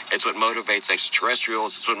Draco. It's what motivates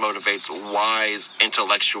extraterrestrials. It's what motivates wise,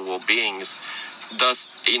 intellectual beings. Thus,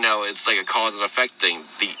 it's like a cause and effect thing.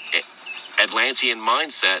 The Atlantean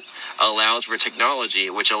mindset allows for technology,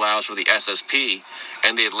 which allows for the SSP,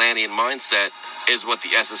 and the Atlantean mindset is what the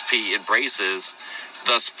SSP embraces,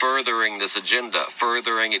 thus furthering this agenda,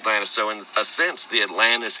 furthering Atlantis. So in a sense, the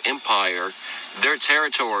Atlantis Empire, their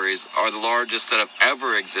territories are the largest that have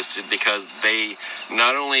ever existed because they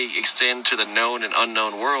not only extend to the known and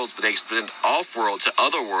unknown worlds, but they extend off-world to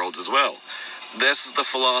other worlds as well. This is the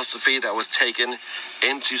philosophy that was taken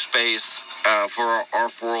into space for our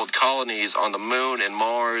off-world colonies on the moon and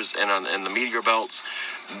Mars and in the meteor belts.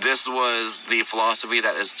 This was the philosophy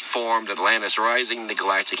that has formed Atlantis Rising, the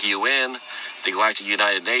Galactic UN, the Galactic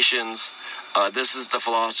United Nations. This is the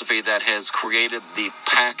philosophy that has created the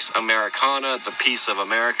Pax Americana, the Peace of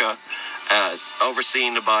America, as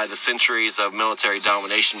overseen by the centuries of military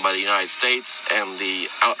domination by the United States and the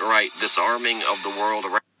outright disarming of the world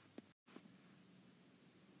around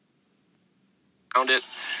it,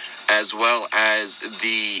 as well as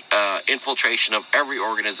the infiltration of every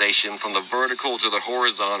organization from the vertical to the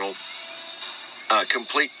horizontal,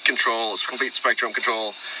 complete spectrum control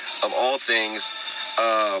of all things,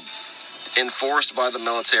 enforced by the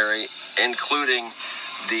military, including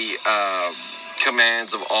the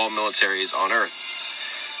commands of all militaries on Earth.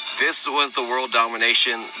 This was the world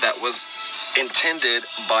domination that was intended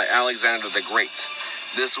by Alexander the Great.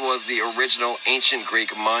 This was the original ancient Greek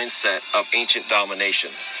mindset of ancient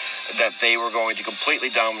domination, that they were going to completely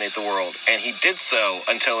dominate the world. And he did so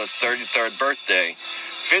until his 33rd birthday,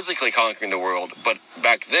 physically conquering the world. But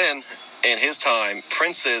back then, in his time,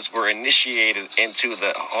 princes were initiated into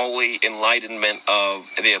the holy enlightenment of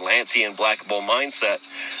the Atlantean Black Bull mindset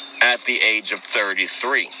at the age of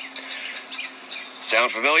 33.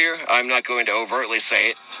 Sound familiar? I'm not going to overtly say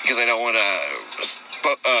it because I don't want to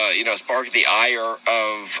spark the ire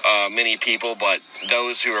of many people, but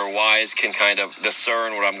those who are wise can kind of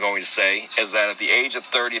discern what I'm going to say, is that at the age of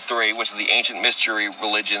 33, which is the ancient mystery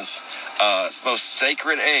religion's most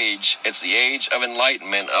sacred age, it's the age of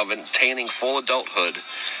enlightenment, of attaining full adulthood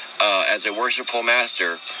as a worshipful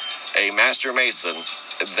master, a master mason,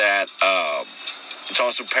 that it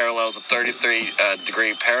also parallels the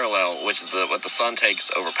 33-degree parallel, which is what the sun takes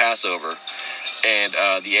over Passover, and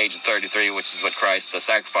the age of 33, which is what Christ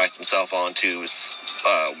sacrificed himself on to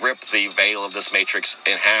rip the veil of this matrix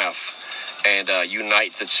in half and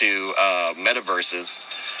unite the two metaverses,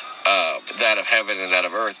 that of heaven and that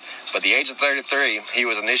of earth. But the age of 33, he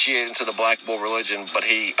was initiated into the Black Bull religion, but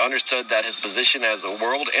he understood that his position as a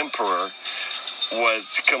world emperor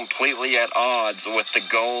was completely at odds with the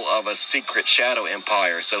goal of a secret shadow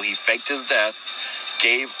empire. So he faked his death,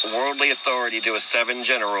 gave worldly authority to his 7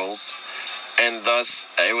 generals, and thus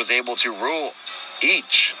it was able to rule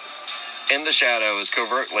each in the shadows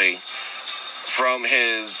covertly from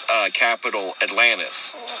his capital,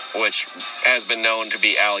 Atlantis, which has been known to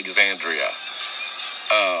be Alexandria.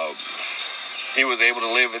 He was able to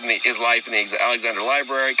live his life in the Alexander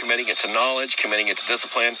Library, committing it to knowledge, committing it to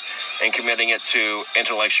discipline, and committing it to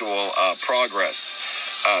intellectual progress,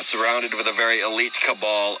 surrounded with a very elite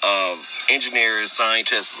cabal of engineers,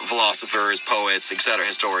 scientists, philosophers, poets, etc.,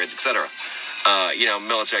 historians, etc.,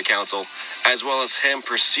 military council, as well as him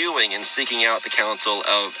pursuing and seeking out the counsel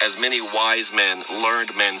of as many wise men,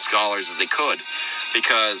 learned men, scholars as he could,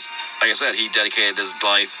 because, like I said, he dedicated his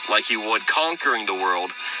life, like he would conquering the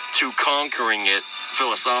world, to conquering it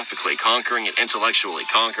philosophically, conquering it intellectually,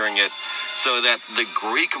 conquering it so that the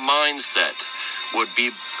Greek mindset would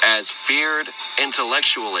be as feared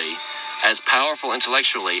intellectually, as powerful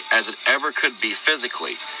intellectually as it ever could be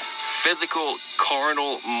physically. physical,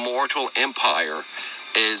 carnal, mortal empire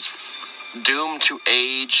is doomed to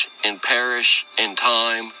age and perish in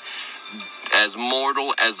time, as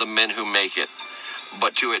mortal as the men who make it.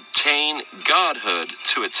 But to attain godhood,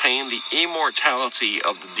 to attain the immortality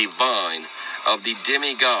of the divine, of the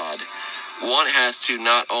demigod, one has to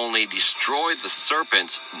not only destroy the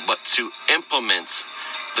serpent, but to implement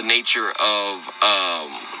the nature of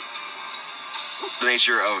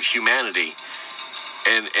humanity,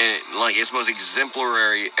 and like its most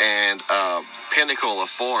exemplary and pinnacle of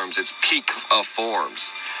forms, its peak of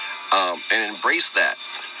forms, and embrace that.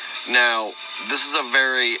 Now, this is a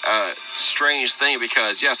very strange thing,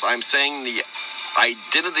 because yes, I'm saying the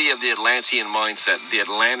identity of the Atlantean mindset, the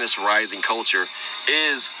Atlantis rising culture,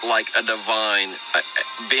 is like a divine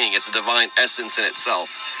being. It's a divine essence in itself.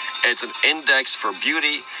 It's an index for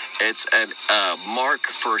beauty. It's a mark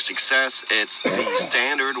for success. It's the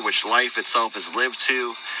standard which life itself is lived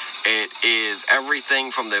to. It is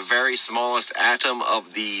everything from the very smallest atom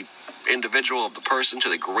of the individual, of the person, to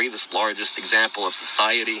the greatest, largest example of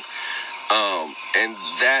society. And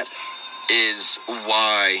that is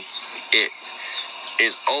why it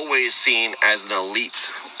is always seen as an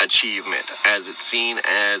elite achievement, as it's seen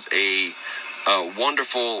as a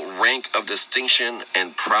wonderful rank of distinction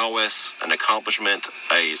and prowess, an accomplishment,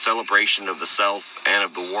 a celebration of the self and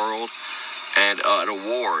of the world, and an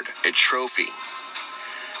award, a trophy.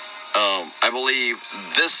 I believe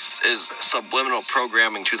this is subliminal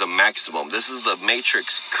programming to the maximum. This is the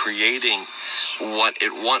Matrix creating what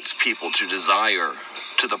it wants people to desire,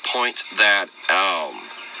 to the point that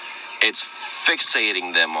it's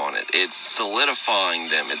fixating them on it. It's solidifying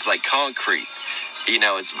them. It's like concrete. You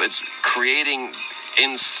know, it's creating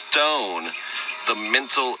in stone the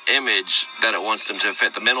mental image that it wants them to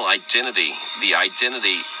fit, the mental identity, the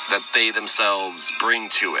identity that they themselves bring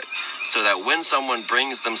to it. So that when someone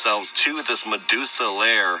brings themselves to this Medusa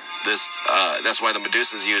lair, that's why the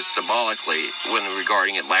Medusa is used symbolically when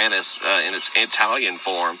regarding Atlantis in its Italian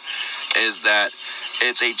form, is that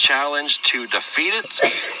it's a challenge to defeat it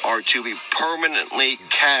or to be permanently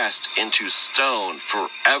cast into stone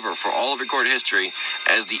forever, for all of recorded history,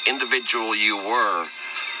 as the individual you were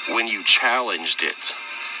when you challenged it.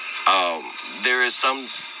 There is some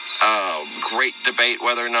great debate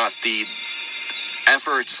whether or not the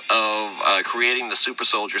efforts of creating the Super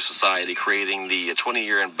Soldier Society, creating the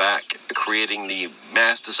 20-year and back, creating the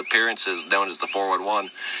mass disappearances known as the 411,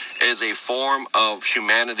 is a form of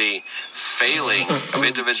humanity failing, of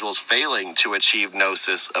individuals failing to achieve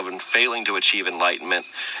gnosis, of failing to achieve enlightenment,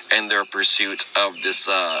 and their pursuit of this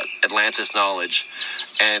Atlantis knowledge,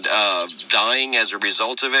 and dying as a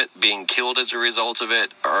result of it, being killed as a result of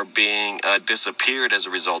it, or being disappeared as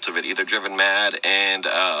a result of it, either driven mad and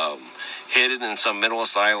hidden in some mental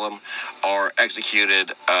asylum, or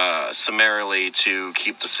executed summarily to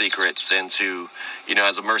keep the secrets and to,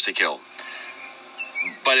 as a mercy kill.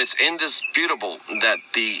 But it's indisputable that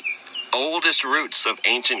the oldest roots of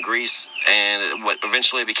ancient Greece and what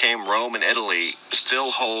eventually became Rome and Italy still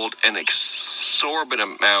hold an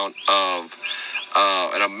exorbitant amount of,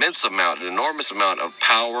 an enormous amount of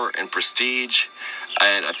power and prestige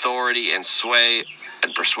and authority and sway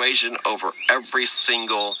and persuasion over every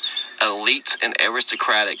single elite and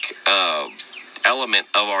aristocratic element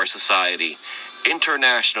of our society,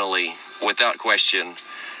 internationally, without question.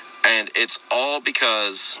 And it's all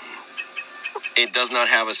because it does not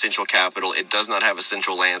have a central capital, it does not have a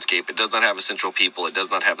central landscape, it does not have a central people, it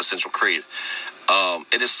does not have a central creed.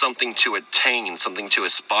 It is something to attain, something to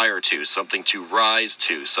aspire to, something to rise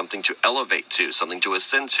to, something to elevate to, something to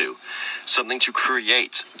ascend to, something to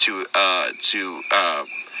create,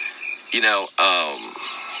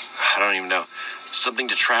 I don't even know, something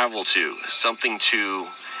to travel to, something to,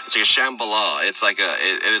 it's like a Shambhala. It's like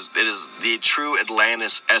it is the true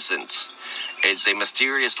Atlantis essence. It's a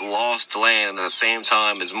mysterious lost land, and at the same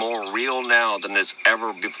time is more real now than it's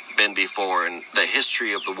ever been before in the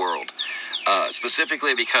history of the world.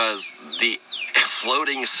 Specifically because the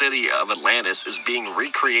floating city of Atlantis is being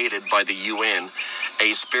recreated by the UN,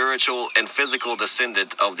 a spiritual and physical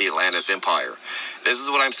descendant of the Atlantis Empire. This is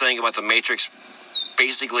what I'm saying about the Matrix,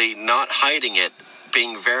 basically not hiding it,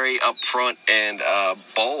 being very upfront and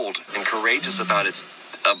bold and courageous about its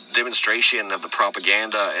demonstration of the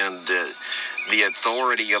propaganda and the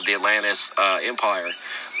authority of the Atlantis Empire,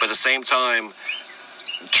 but at the same time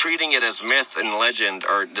treating it as myth and legend,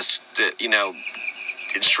 or just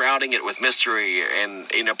enshrouding it with mystery and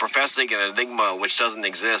professing an enigma which doesn't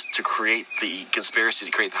exist to create the conspiracy,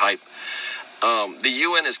 to create the hype. The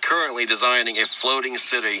UN is currently designing a floating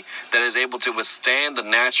city that is able to withstand the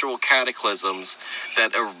natural cataclysms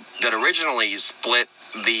that originally split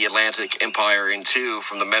the Atlantic Empire in two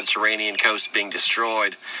from the Mediterranean coast being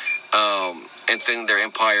destroyed, and sending their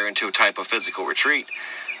empire into a type of physical retreat,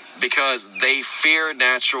 because they fear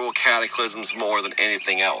natural cataclysms more than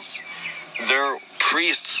anything else. Their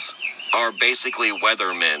priests are basically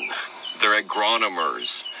weathermen. They're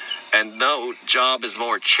agronomers. And no job is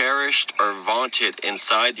more cherished or vaunted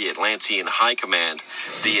inside the Atlantean High Command,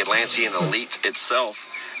 the Atlantean elite itself,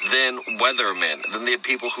 than weathermen, than the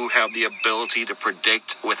people who have the ability to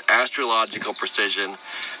predict with astrological precision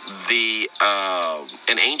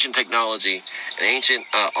in ancient technology, in ancient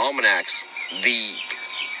almanacs, the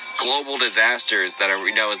global disasters that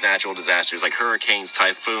we know as natural disasters, like hurricanes,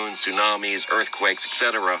 typhoons, tsunamis, earthquakes,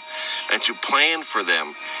 etc., and to plan for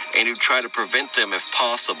them and to try to prevent them if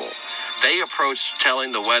possible. They approach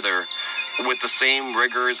telling the weather with the same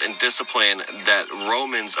rigors and discipline that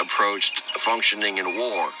Romans approached functioning in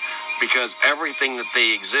war, because everything that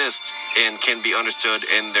they exist in can be understood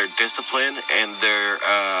in their discipline and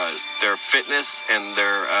their fitness and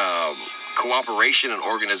their cooperation and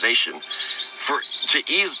organization. For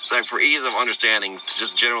ease of understanding, to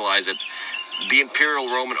just generalize it, the Imperial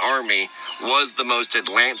Roman army was the most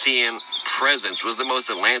Atlantean presence, was the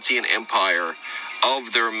most Atlantean empire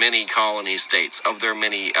of their many colony states, of their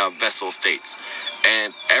many vessel states.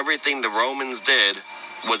 And everything the Romans did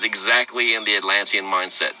was exactly in the Atlantean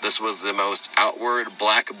mindset. This was the most outward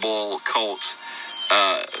Black Bull cult,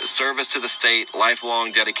 service to the state,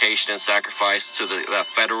 lifelong dedication and sacrifice to the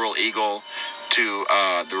federal eagle, to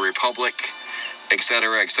the republic,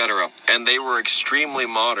 etc., etc. And they were extremely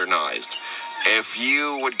modernized. If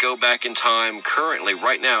you would go back in time currently,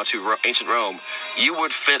 right now, to ancient Rome, you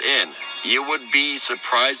would fit in. You would be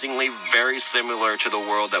surprisingly very similar to the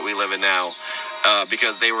world that we live in now,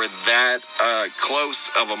 because they were that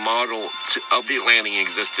close of a model of the Atlantean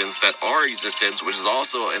existence, that our existence, which is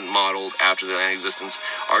also modeled after the Atlantean existence,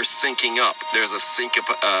 are syncing up. There's a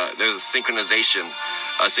synchronization,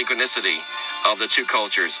 a synchronicity of the two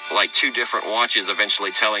cultures, like two different watches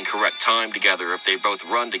eventually telling correct time together if they both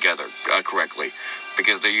run together correctly,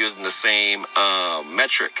 because they're using the same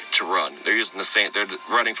metric to run. They're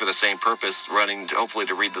running for the same purpose, running hopefully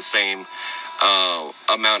to read the same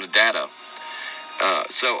amount of data.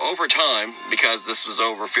 So over time, because this was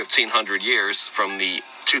over 1,500 years from the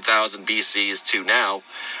 2000 BCs to now,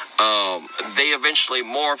 they eventually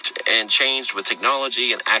morphed and changed with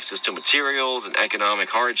technology and access to materials and economic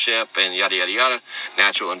hardship and yada, yada, yada,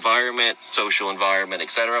 natural environment, social environment,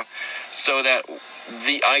 etc. So that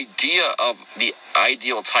the idea of the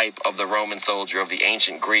ideal type of the Roman soldier, of the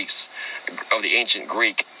ancient Greek,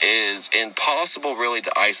 is impossible really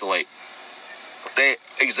to isolate. They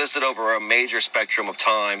existed over a major spectrum of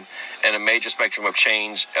time and a major spectrum of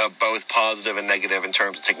change, both positive and negative in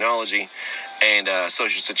terms of technology and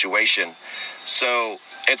social situation. So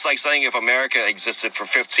it's like saying if America existed for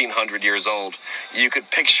 1,500 years old, you could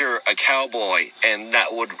picture a cowboy, and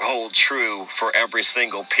that would hold true for every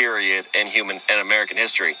single period in American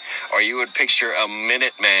history. Or you would picture a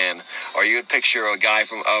Minuteman, or you would picture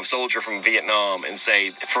a soldier from Vietnam, and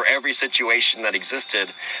say for every situation that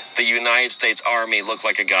existed, the United States Army looked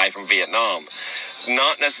like a guy from Vietnam.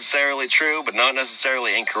 Not necessarily true, but not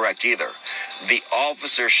necessarily incorrect either. The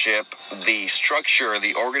officership, the structure,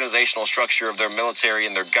 the organizational structure of their military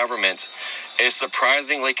and their government is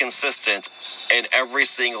surprisingly consistent in every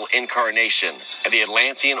single incarnation. And the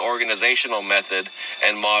Atlantean organizational method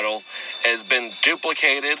and model has been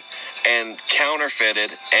duplicated and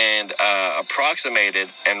counterfeited and approximated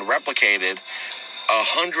and replicated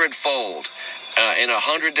 100-fold. In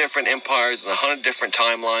 100 different empires, and 100 different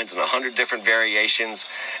timelines, and 100 different variations,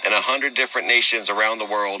 and 100 different nations around the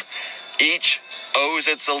world. Each owes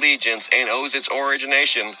its allegiance and owes its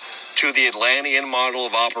origination to the Atlantean model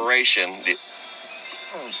of operation,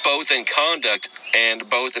 both in conduct and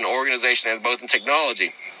both in organization and both in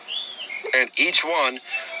technology. And each one,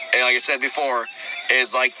 like I said before,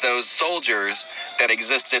 is like those soldiers that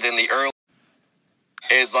existed in the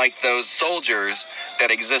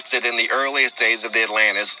earliest days of the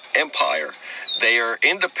Atlantis Empire. They are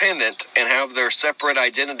independent and have their separate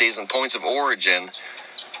identities and points of origin,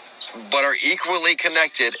 but are equally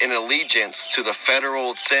connected in allegiance to the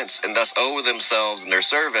federal sense, and thus owe themselves and their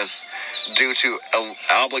service due to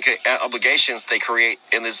obligations they create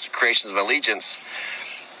in these creations of allegiance.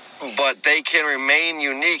 But they can remain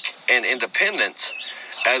unique and independent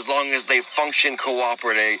as long as they function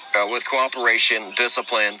with cooperation,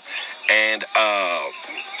 discipline, and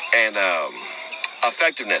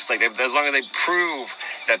effectiveness. As long as they prove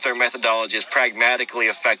that their methodology is pragmatically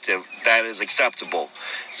effective, that is acceptable.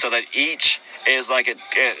 So that each is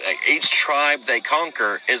each tribe they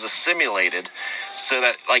conquer is assimilated so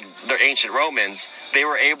that, like the ancient Romans, they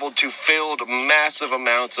were able to field massive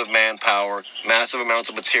amounts of manpower, massive amounts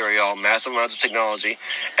of material, massive amounts of technology,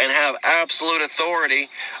 and have absolute authority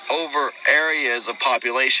over areas of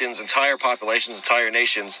populations, entire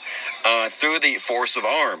nations, through the force of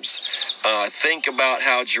arms. Think about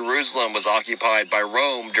how Jerusalem was occupied by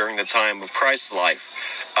Rome during the time of Christ's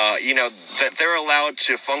life. That they're allowed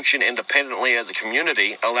to function independently as a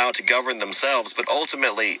community, allowed to govern themselves, but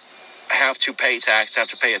ultimately have to pay tax, have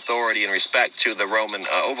to pay authority and respect to the Roman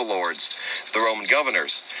overlords, the Roman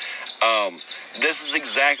governors. This is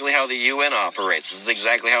exactly how the UN operates. This is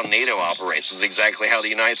exactly how NATO operates. This is exactly how the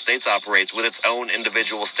United States operates, with its own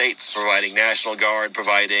individual states, providing National Guard,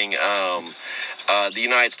 providing the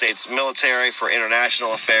United States military for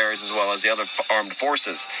international affairs, as well as the other armed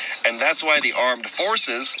forces. And that's why the armed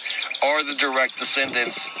forces are the direct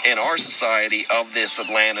descendants in our society of this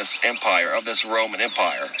Atlantis Empire, of this Roman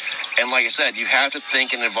Empire. And like I said, you have to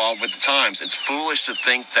think and evolve with the times. It's foolish to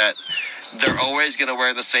think that they're always going to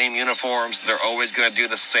wear the same uniforms, they're always going to do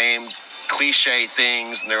the same cliche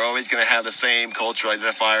things, and they're always going to have the same cultural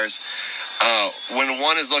identifiers. When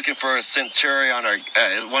one is looking for a centurion, or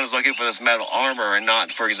one is looking for this metal armor, and not,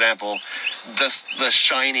 for example, the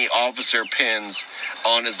shiny officer pins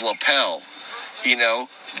on his lapel,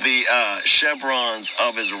 the chevrons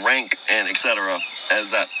of his rank, and etc.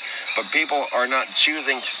 as that. But people are not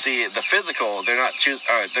choosing to see the physical.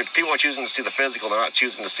 People are choosing to see the physical. They're not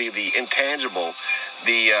choosing to see the intangible,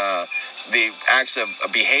 the acts of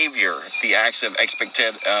behavior, the acts of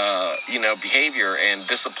expected, behavior and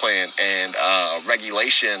discipline and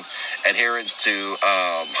regulation, adherence to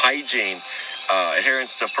hygiene,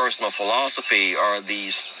 adherence to personal philosophy, or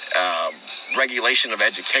these regulation of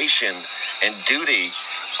education and duty,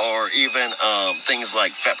 or even things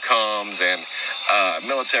like FEPCOMs and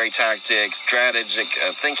military tactics, strategic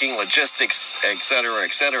thinking, logistics, etc.,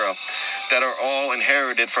 that are all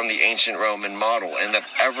inherited from the ancient Roman model, and that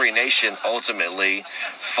every nation ultimately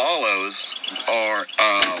follows, or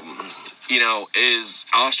is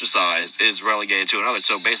ostracized, is relegated to another.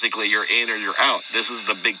 So basically, you're in or you're out. This is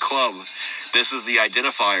the big club. This is the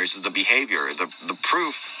identifiers, this is the behavior. The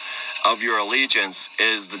proof of your allegiance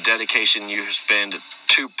is the dedication you spend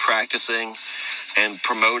to practicing and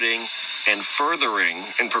promoting and furthering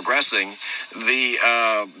and progressing the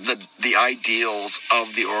ideals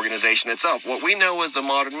of the organization itself. What we know is the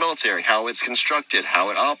modern military, how it's constructed, how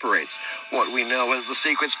it operates. What we know is the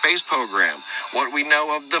secret space program. What we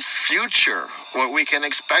know of the future, what we can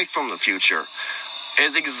expect from the future,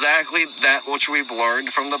 is exactly that which we've learned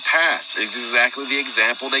from the past. It's exactly the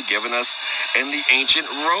example they've given us in the ancient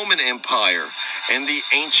Roman Empire, in the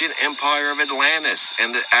ancient empire of Atlantis,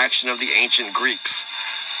 and the action of the ancient Greeks.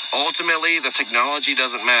 Ultimately, the technology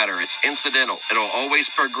doesn't matter. It's incidental. It'll always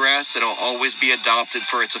progress. It'll always be adopted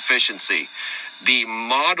for its efficiency. The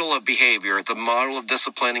model of behavior, the model of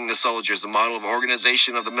disciplining the soldiers, the model of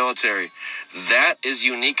organization of the military, that is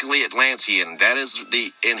uniquely Atlantean. That is the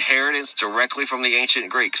inheritance directly from the ancient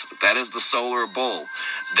Greeks. That is the solar bull.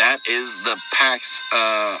 That is the Pax,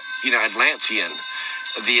 Atlantean,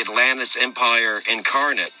 the Atlantis Empire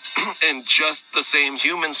incarnate, and just the same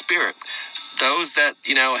human spirit. Those that,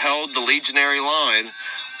 held the legionary line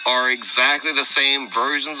are exactly the same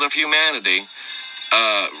versions of humanity,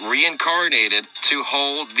 reincarnated to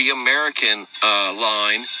hold the American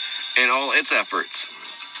line in all its efforts.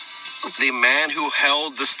 The man who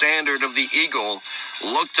held the standard of the eagle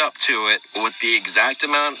looked up to it with the exact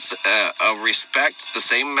amount of respect, the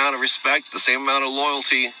same amount of respect, the same amount of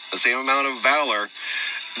loyalty, the same amount of valor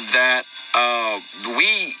that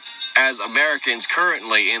we as Americans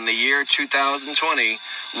currently in the year 2020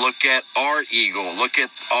 look at our eagle, look at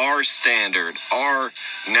our standard, our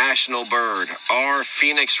national bird, our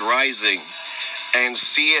phoenix rising, and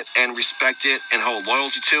see it and respect it and hold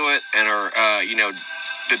loyalty to it, and are,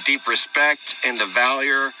 the deep respect and the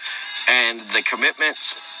valor and the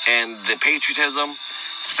commitments and the patriotism.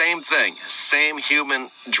 Same thing, same human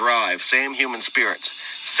drive, same human spirit,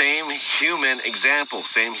 same human example,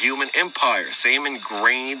 same human empire, same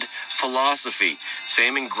ingrained philosophy,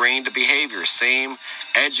 same ingrained behavior, same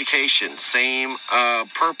education, same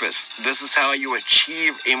purpose. This is how you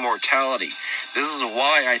achieve immortality. This is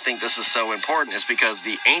why I think this is so important, is because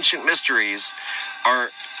the ancient mysteries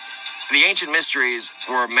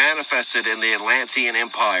were manifested in the Atlantean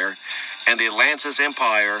Empire, and the Atlantis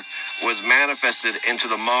Empire was manifested into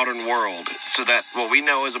the modern world, so that what we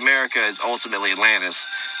know as America is ultimately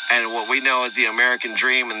Atlantis, and what we know as the American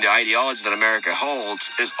dream and the ideology that America holds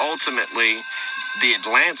is ultimately the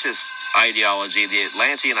Atlantis ideology, the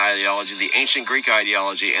Atlantean ideology, the ancient Greek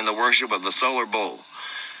ideology, and the worship of the solar bull.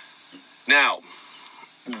 Now,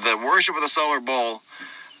 the worship of the solar bull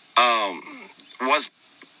was,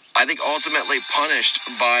 I think, ultimately punished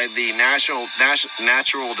by the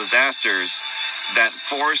natural disasters that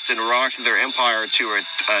forced and rocked their empire to a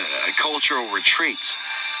cultural retreat.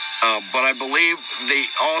 But I believe they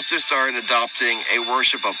also started adopting a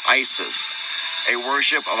worship of Isis. A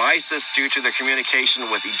worship of Isis due to their communication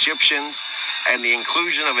with Egyptians and the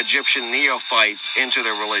inclusion of Egyptian neophytes into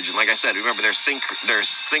their religion. Like I said, remember, they're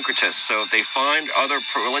syncretists. So if they find other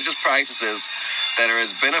religious practices that are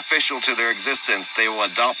as beneficial to their existence, they will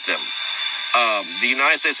adopt them. The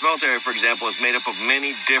United States military, for example, is made up of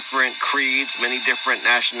many different creeds, many different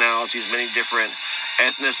nationalities, many different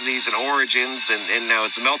ethnicities and origins, and now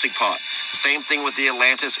it's a melting pot. Same thing with the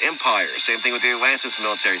Atlantis Empire. Same thing with the Atlantis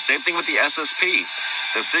military. Same thing with the SSP.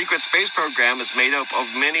 The secret space program is made up of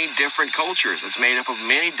many different cultures. It's made up of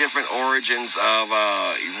many different origins of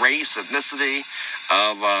race, ethnicity,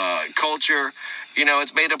 of culture. You know,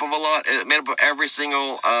 it's made up of a lot. It's made up of every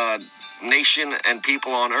single nation and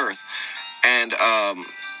people on Earth. And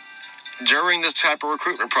during this type of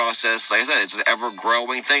recruitment process, like I said, it's an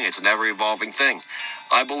ever-growing thing. It's an ever-evolving thing.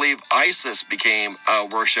 I believe ISIS became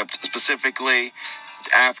worshipped specifically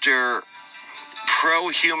after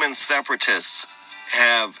pro-human separatists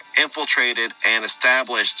have infiltrated and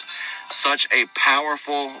established such a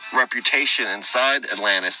powerful reputation inside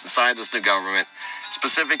Atlantis, inside this new government,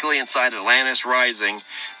 specifically inside Atlantis Rising,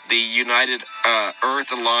 the United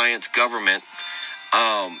Earth Alliance government,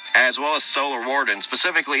 as well as Solar Warden,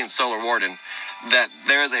 specifically in Solar Warden, that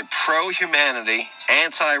there is a pro-humanity,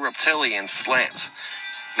 anti-reptilian slant.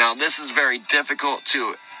 Now, this is very difficult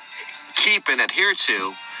to keep and adhere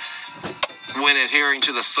to when adhering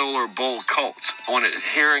to the Solar Bull cult, when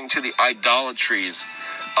adhering to the idolatries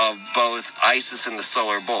of both ISIS and the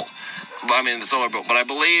Solar Bull. The Solar Bull. But I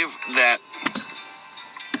believe that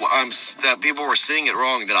that people were seeing it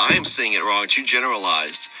wrong, that I am seeing it wrong, too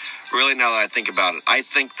generalized. Really, now that I think about it, I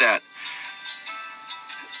think that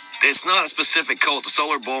it's not a specific cult. The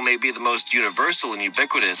Solar Bull may be the most universal and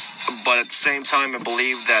ubiquitous, but at the same time, I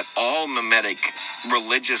believe that all mimetic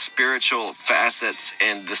religious, spiritual facets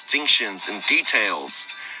and distinctions and details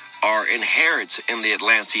are inherent in the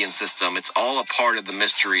Atlantean system. It's all a part of the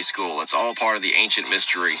mystery school. It's all part of the ancient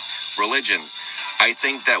mystery religion. I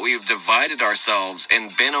think that we've divided ourselves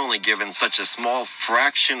and been only given such a small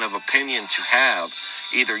fraction of opinion to have,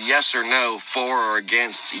 either yes or no, for or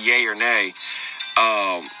against, yay or nay,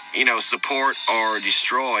 support or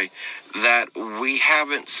destroy, that we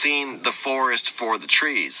haven't seen the forest for the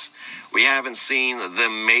trees. We haven't seen the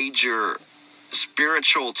major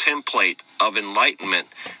spiritual template of enlightenment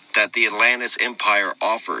that the Atlantis Empire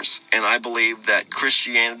offers. And I believe that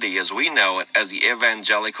Christianity as we know it, as the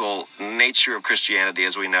evangelical nature of Christianity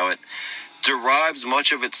as we know it, derives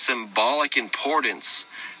much of its symbolic importance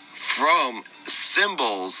from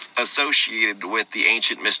symbols associated with the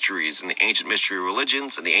ancient mysteries and the ancient mystery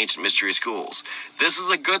religions and the ancient mystery schools. This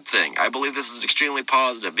is a good thing. I believe this is extremely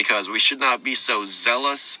positive because we should not be so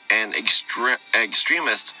zealous and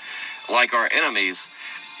extremist like our enemies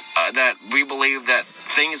that we believe that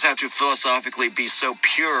things have to philosophically be so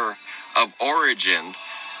pure of origin,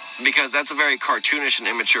 because that's a very cartoonish and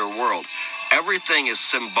immature world. Everything is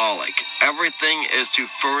symbolic. Everything is to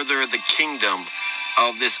further the kingdom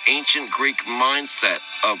of this ancient Greek mindset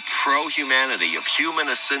of pro-humanity, of human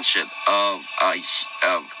ascension, of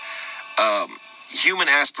human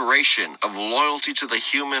aspiration, of loyalty to the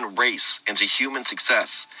human race and to human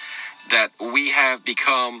success, that we have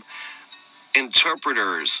become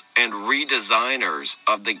interpreters and redesigners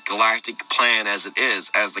of the galactic plan as it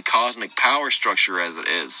is, as the cosmic power structure as it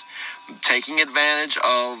is, taking advantage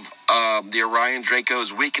of the Orion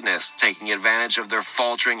Draco's weakness, taking advantage of their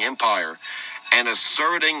faltering empire, and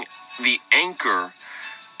asserting the anchor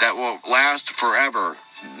that will last forever,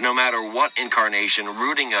 no matter what incarnation,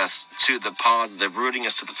 rooting us to the positive, rooting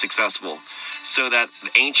us to the successful, so that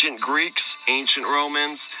ancient Greeks, ancient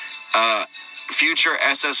Romans, future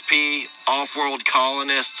SSP, off-world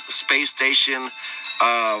colonists, space station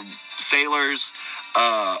sailors,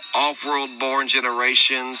 off-world born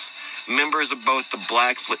generations, members of both the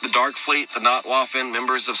Black Fleet, the Dark Fleet, the Notwaffen,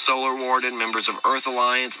 members of Solar Warden, members of Earth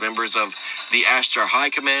Alliance, members of the Ashtar High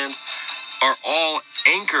Command, are all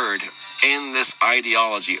anchored in this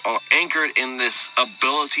ideology, are anchored in this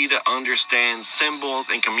ability to understand symbols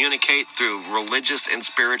and communicate through religious and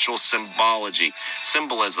spiritual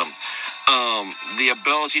symbolism. The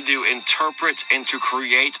ability to interpret and to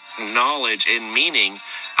create knowledge and meaning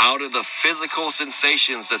out of the physical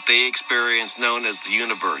sensations that they experience known as the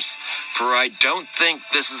universe. For I don't think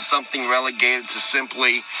this is something relegated to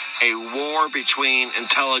simply a war between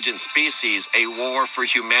intelligent species, a war for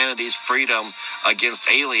humanity's freedom against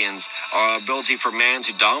aliens, or ability for man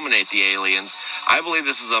to dominate the aliens. I believe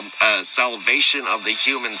this is a salvation of the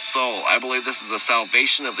human soul. I believe this is a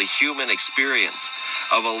salvation of the human experience,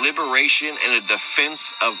 of a liberation and a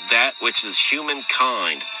defense of that which is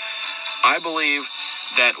humankind. I believe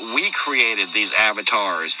that we created these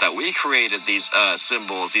avatars, that we created these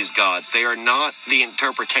symbols, these gods. They are not the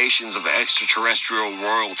interpretations of extraterrestrial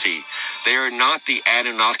royalty. They are not the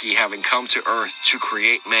Anunnaki having come to Earth to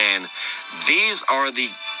create man. These are the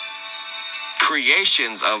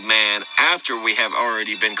creations of man after we have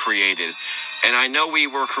already been created. And I know we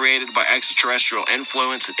were created by extraterrestrial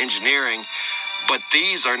influence and engineering, but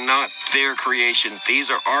these are not their creations.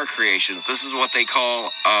 These are our creations. This is what they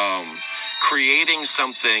call creating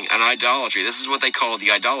something, an idolatry. This is what they call the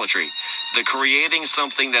idolatry. The creating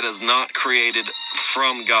something that is not created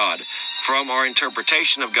from God, from our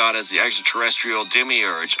interpretation of God as the extraterrestrial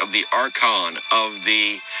demiurge, of the archon, of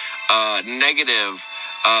the negative,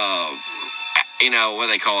 what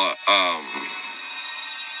they call it,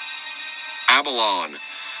 Abalon.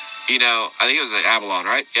 I think it was the Abalon,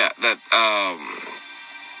 right? Yeah, that,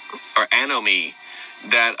 or Anomi,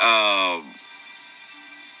 that,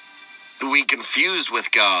 we confuse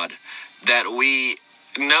with God, that we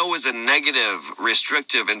know is a negative,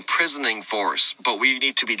 restrictive, imprisoning force, but we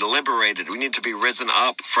need to be liberated. We need to be risen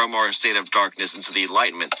up from our state of darkness into the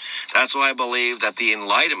enlightenment. That's why I believe that the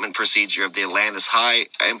enlightenment procedure of the Atlantis High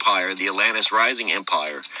Empire, the Atlantis Rising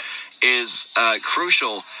Empire, is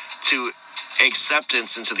crucial to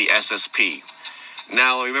acceptance into the SSP.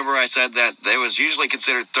 Now, remember I said that it was usually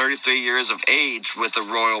considered 33 years of age with a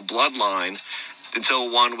royal bloodline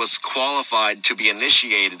until one was qualified to be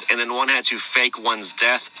initiated, and then one had to fake one's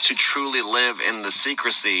death to truly live in the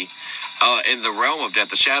secrecy, in the realm of death,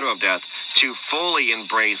 the shadow of death, to fully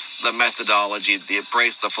embrace the methodology, to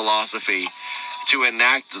embrace the philosophy, to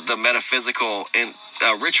enact the metaphysical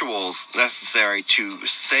rituals necessary to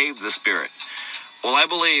save the spirit. Well, I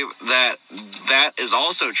believe that that is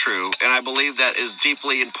also true, and I believe that is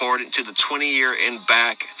deeply important to the 20-year and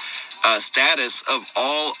back status of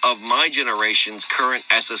all of my generation's current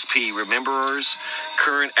SSP rememberers,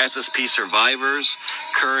 current SSP survivors,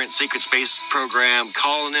 current secret space program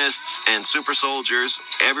colonists and super soldiers,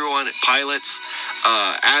 everyone, pilots,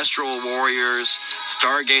 astral warriors,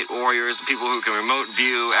 Stargate warriors, people who can remote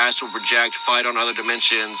view, astral project, fight on other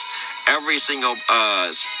dimensions, every single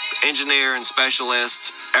engineer and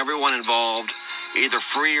specialist, everyone involved, either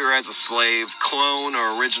free or as a slave, clone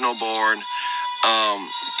or original born.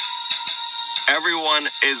 Everyone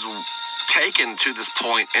is taken to this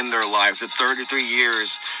point in their life, the 33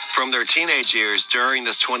 years from their teenage years during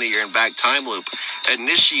this 20-year and back time loop,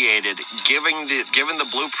 initiated, given the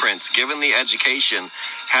blueprints, given the education,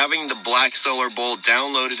 having the Black Solar Bolt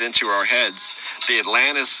downloaded into our heads, the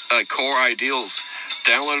Atlantis core ideals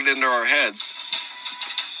downloaded into our heads,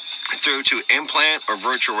 through to implant or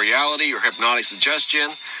virtual reality or hypnotic suggestion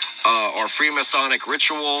or Freemasonic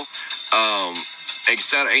ritual,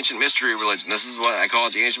 etc. Ancient mystery religion. This is what I call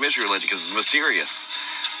it, the ancient mystery religion, because it's mysterious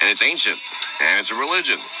and it's ancient and it's a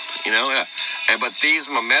religion, but these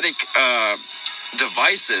mimetic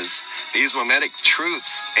devices, these mimetic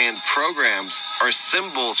truths and programs are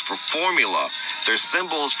symbols for formula. They're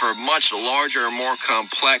symbols for much larger, more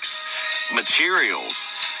complex materials.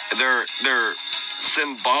 They're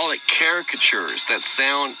symbolic caricatures that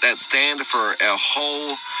stand for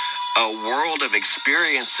a world of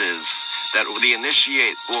experiences that the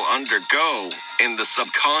initiate will undergo in the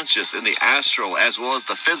subconscious, in the astral, as well as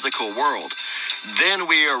the physical world. Then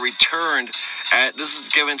we are returned this is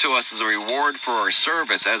given to us as a reward for our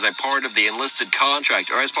service as a part of the enlisted contract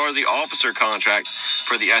or as part of the officer contract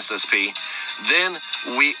for the SSP. Then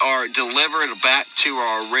we are delivered back to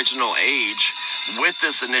our original age with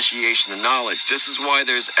this initiation of knowledge. This is why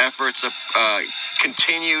there's efforts of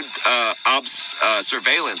continued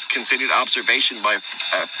surveillance, continued observation by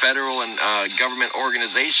federal and government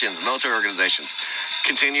organizations, military organizations,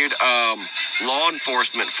 continued law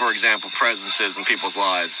enforcement, for example, presences in people's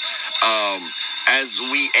lives. As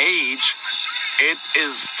we age, it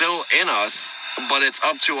is still in us but it's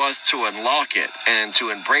up to us to unlock it and to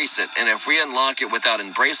embrace it. And if we unlock it without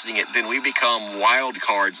embracing it, then we become wild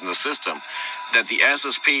cards in the system. That the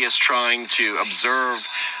SSP is trying to observe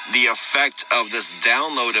the effect of this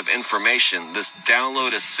download of information, this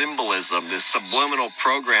download of symbolism, this subliminal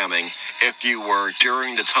programming, if you were,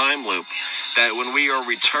 during the time loop. That when we are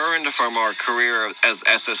returned from our career as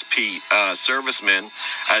SSP servicemen,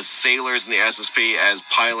 as sailors in the SSP, as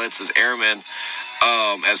pilots, as airmen,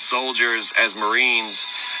 as soldiers, as Marines,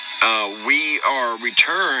 we are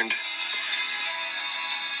returned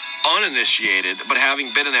uninitiated, but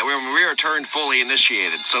having been in it, we are turned fully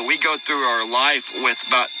initiated. So we go through our life with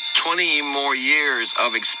about 20 more years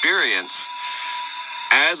of experience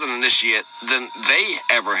as an initiate than they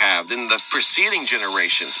ever have, than the preceding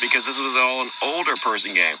generations, because this was all an older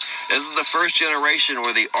person game. This is the first generation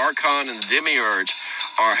where the Archon and the Demiurge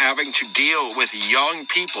are having to deal with young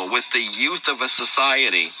people, with the youth of a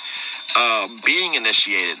society, being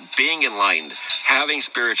initiated, being enlightened, having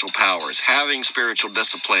spiritual powers, having spiritual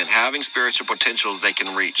discipline, having spiritual potentials they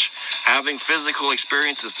can reach, having physical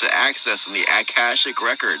experiences to access in the Akashic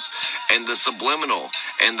records and the subliminal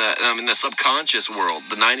and the subconscious world.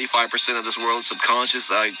 The 95% of this world is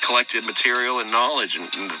subconscious collected material and knowledge in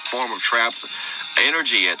the form of traps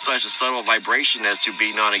energy at such a subtle vibration as to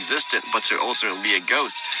be non-existent, but to ultimately be a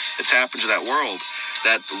ghost. To tap into that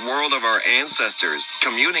world of our ancestors,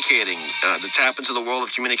 communicating, to tap into the world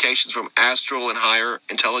of communications from astral and higher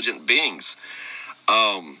intelligent beings.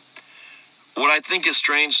 What I think is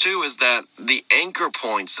strange, too, is that the anchor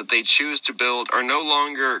points that they choose to build are no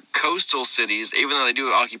longer coastal cities, even though they do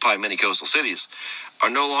occupy many coastal cities, are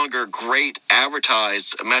no longer great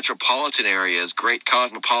advertised metropolitan areas, great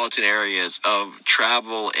cosmopolitan areas of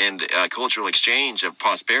travel and cultural exchange, of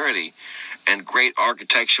prosperity, and great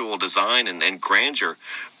architectural design and grandeur,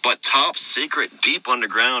 but top secret, deep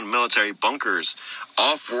underground military bunkers,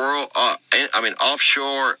 offshore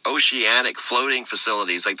oceanic floating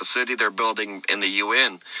facilities like the city they're building in the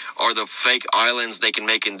UN, or the fake islands they can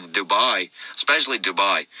make in Dubai, especially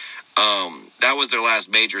Dubai. That was their last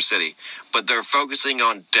major city, but they're focusing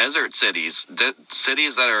on desert cities,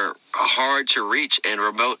 cities that are hard to reach in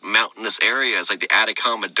remote mountainous areas like the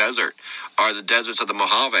Atacama Desert or the deserts of the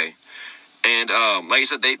Mojave. And like I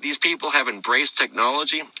said, these people have embraced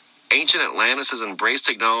technology. Ancient Atlantis has embraced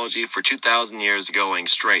technology for 2,000 years going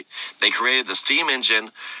straight. They created the steam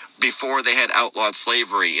engine before they had outlawed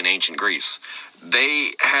slavery in ancient Greece.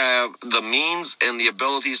 They have the means and the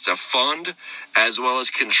abilities to fund as well as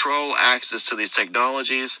control access to these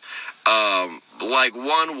technologies like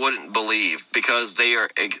one wouldn't believe, because they are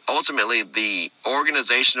ultimately the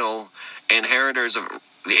organizational inheritors of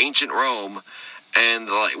the ancient Rome, and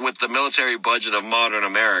with the military budget of modern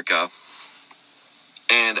America,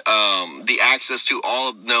 and the access to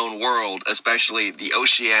all known world, especially the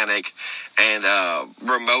oceanic and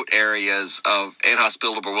remote areas of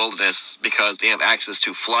inhospitable wilderness, because they have access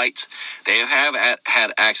to flight. They have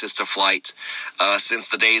had access to flight since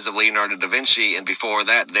the days of Leonardo da Vinci, and before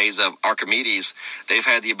that, days of Archimedes. They've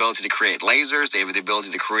had the ability to create lasers. They have the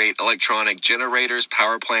ability to create electronic generators,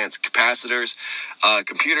 power plants, capacitors,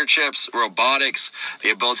 computer chips, robotics, the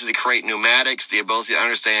ability to create pneumatics, the ability to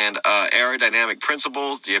understand aerodynamic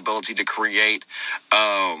principles, the ability to create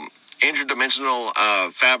interdimensional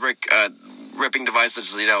fabric ripping devices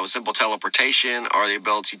such as, simple teleportation, or the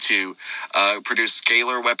ability to produce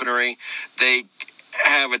scalar weaponry. They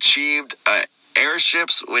have achieved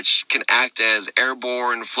airships which can act as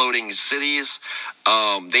airborne floating cities.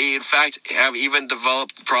 They, in fact, have even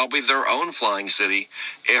developed probably their own flying city,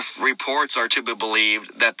 if reports are to be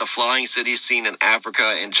believed that the flying cities seen in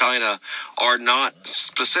Africa and China are not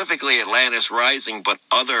specifically Atlantis Rising, but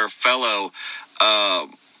other fellow,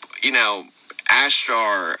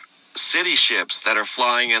 Ashtar city ships that are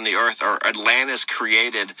flying on the Earth are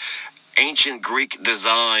Atlantis-created, ancient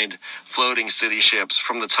Greek-designed floating city ships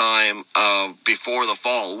from the time of before the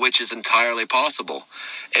fall, which is entirely possible.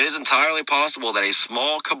 It is entirely possible that a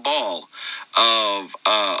small cabal of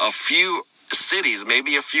a few cities,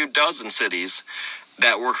 maybe a few dozen cities,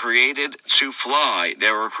 that were created to fly,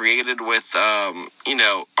 that were created with,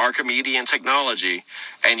 Archimedean technology,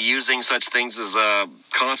 and using such things as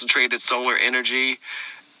concentrated solar energy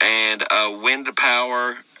and wind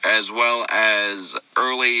power, as well as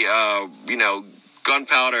early,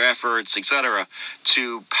 gunpowder efforts, etc.,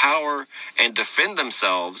 to power and defend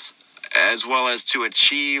themselves, as well as to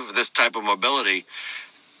achieve this type of mobility,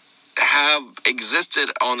 have existed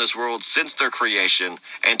on this world since their creation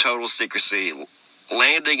in total secrecy,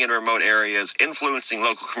 landing in remote areas, influencing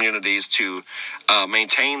local communities to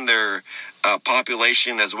maintain their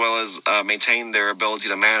population, as well as maintain their ability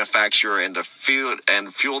to manufacture and to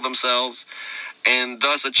fuel themselves, and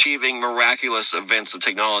thus achieving miraculous events of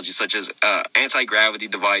technology such as anti-gravity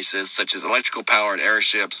devices, such as electrical-powered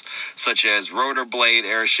airships, such as rotor blade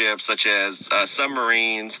airships, such as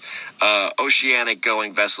submarines,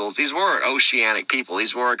 oceanic-going vessels. These were oceanic people.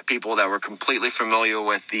 These were people that were completely familiar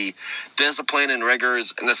with the discipline and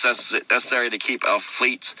rigors necessary to keep a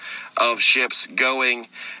fleet of ships going,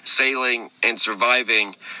 sailing, and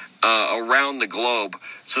surviving around the globe.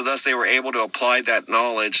 So thus they were able to apply that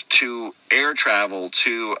knowledge to air travel,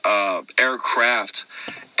 to aircraft,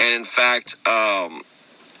 and in fact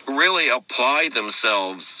really apply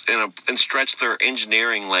themselves and stretch their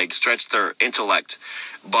engineering legs, stretch their intellect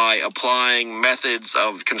by applying methods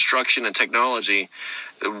of construction and technology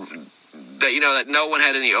that no one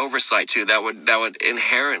had any oversight to, that would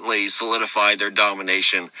inherently solidify their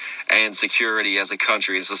domination and security as a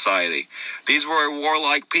country and society. These were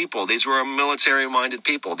warlike people. These were military-minded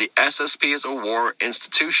people. The SSP is a war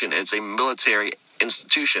institution. It's a military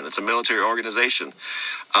institution. It's a military organization,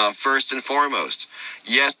 first and foremost.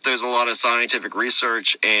 Yes, there's a lot of scientific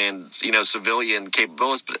research and, civilian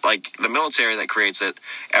capabilities, but like the military that creates it,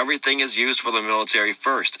 everything is used for the military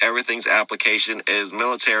first. Everything's application is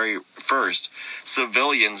military first,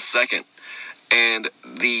 civilian second. And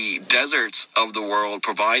the deserts of the world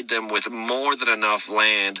provide them with more than enough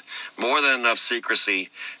land, more than enough secrecy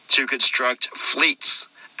to construct fleets,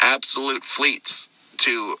 absolute fleets,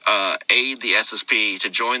 to aid the SSP, to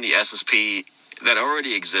join the SSP that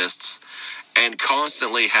already exists, and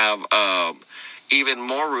constantly have even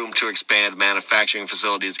more room to expand manufacturing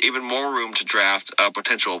facilities, even more room to draft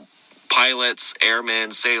potential pilots,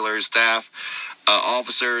 airmen, sailors, staff,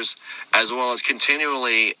 officers, as well as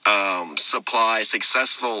continually supply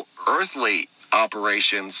successful earthly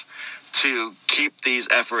operations to keep these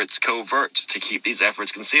efforts covert, to keep these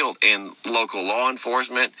efforts concealed in local law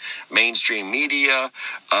enforcement, mainstream media,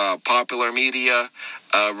 popular media,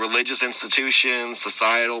 religious institutions,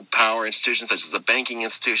 societal power institutions such as the banking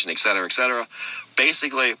institution, et cetera, et cetera.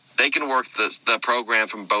 Basically, they can work the program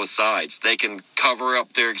from both sides. They can cover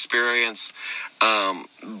up their experience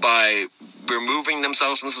by removing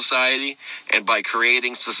themselves from society and by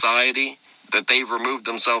creating society that they've removed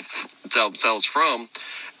themselves from,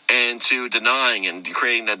 and to denying and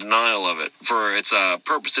creating that denial of it. For its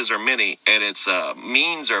purposes are many, and its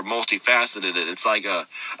means are multifaceted. It's like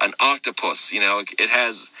an octopus, It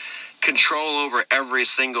has control over every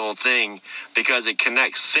single thing because it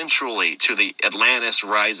connects centrally to the Atlantis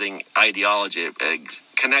rising ideology. It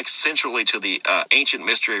connects centrally to the ancient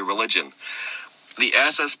mystery religion. The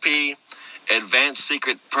SSP, advanced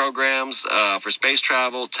secret programs for space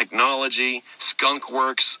travel, technology, skunk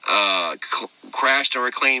works, crashed and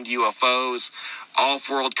reclaimed UFOs,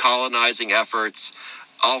 off-world colonizing efforts,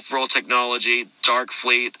 off-world technology, Dark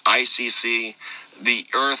Fleet, ICC, the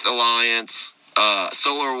Earth Alliance,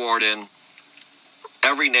 Solar Warden.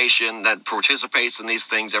 Every nation that participates in these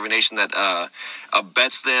things, every nation that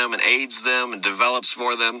abets them and aids them and develops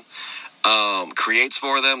for them, creates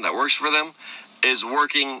for them, that works for them, is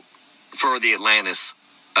working for the Atlantis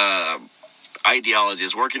ideology,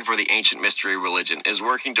 is working for the ancient mystery religion, is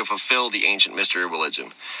working to fulfill the ancient mystery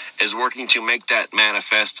religion, is working to make that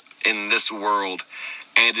manifest in this world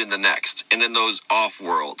and in the next, and in those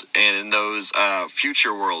off-world, and in those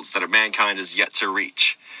future worlds that mankind is yet to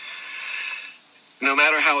reach. No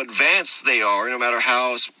matter how advanced they are, no matter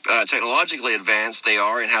how technologically advanced they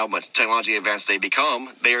are and how much technologically advanced they become,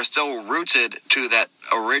 they are still rooted to that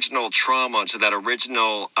original trauma, to that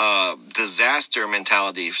original disaster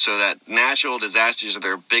mentality, so that natural disasters are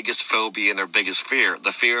their biggest phobia and their biggest fear.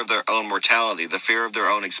 The fear of their own mortality, the fear of their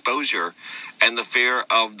own exposure, and the fear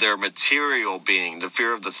of their material being, the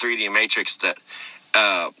fear of the 3D matrix that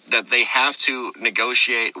they have to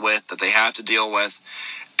negotiate with, that they have to deal with,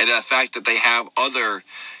 and the fact that they have other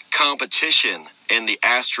competition in the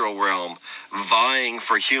astral realm vying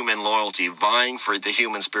for human loyalty, vying for the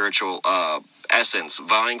human spiritual essence,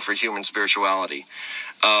 vying for human spirituality.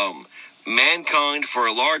 Mankind, for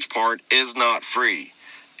a large part, is not free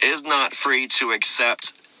to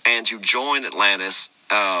accept and to join Atlantis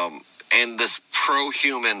and this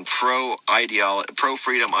pro-human,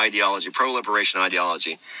 pro-freedom ideology, pro-liberation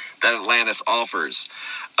ideology that Atlantis offers.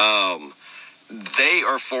 They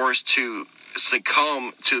are forced to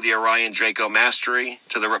succumb to the Orion Draco mastery,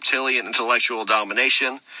 to the reptilian intellectual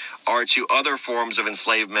domination, or to other forms of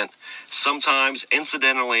enslavement, sometimes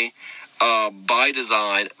incidentally, by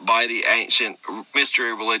design, by the ancient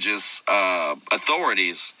mystery religious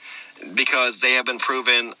authorities, because they have been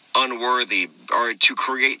proven unworthy, or to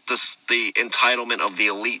create the entitlement of the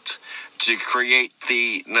elite, to create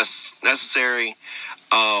the necessary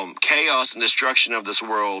chaos and destruction of this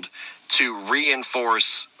world, to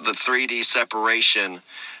reinforce the 3D separation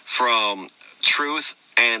from truth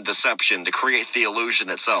and deception, to create the illusion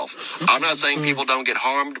itself. I'm not saying people don't get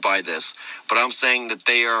harmed by this, but I'm saying that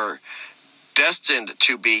they are destined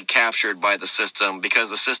to be captured by the system because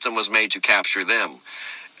the system was made to capture them.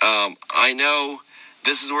 I know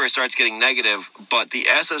this is where it starts getting negative, but the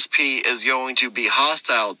SSP is going to be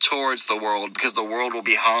hostile towards the world because the world will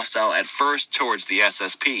be hostile at first towards the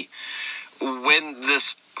SSP. When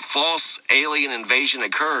this false alien invasion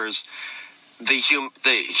occurs, the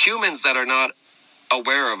humans that are not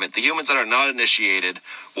aware of it, the humans that are not initiated,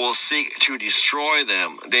 will seek to destroy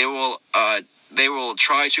them. They will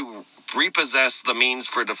try to repossess the means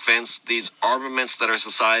for defense, these armaments that our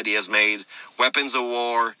society has made, weapons of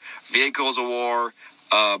war, vehicles of war,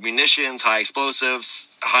 munitions, high explosives,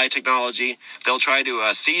 high technology. They'll try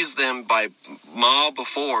to seize them by mob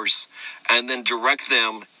force and then direct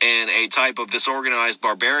them in a type of disorganized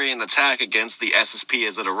barbarian attack against the SSP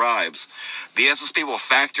as it arrives. The SSP will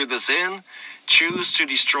factor this in, choose to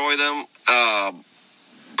destroy them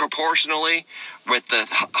proportionally with the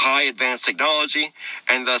high advanced technology,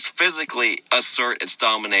 and thus physically assert its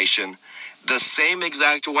domination the same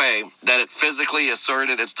exact way that it physically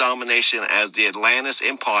asserted its domination as the Atlantis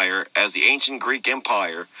Empire, as the ancient Greek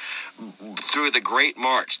Empire, through the Great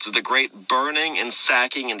March, through the great burning and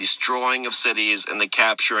sacking and destroying of cities and the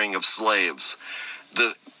capturing of slaves.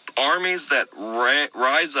 The armies that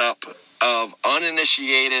rise up of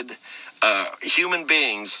uninitiated human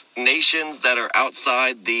beings, nations that are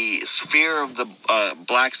outside the sphere of the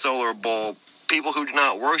Black Solar Bull, people who do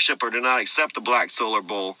not worship or do not accept the Black Solar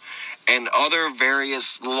Bull, and other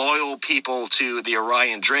various loyal people to the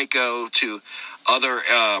Orion Draco, to other,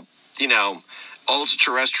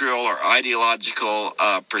 ultra-terrestrial or ideological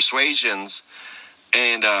persuasions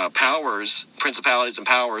and powers, principalities and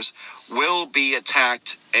powers, will be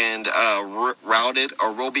attacked and routed,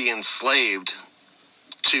 or will be enslaved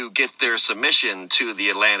to get their submission to the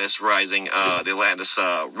Atlantis rising, the Atlantis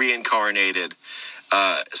reincarnated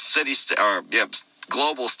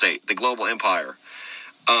global state, the global empire.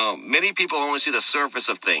 Many people only see the surface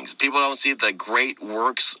of things. People don't see the great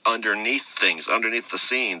works underneath things, underneath the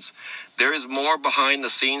scenes. There is more behind the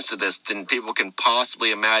scenes to this than people can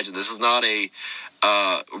possibly imagine. This is not a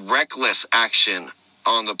reckless action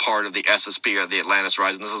on the part of the SSP or the Atlantis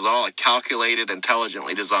Rising. This is all a calculated,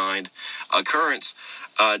 intelligently designed occurrence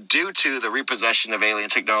due to the repossession of alien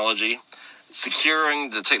technology, securing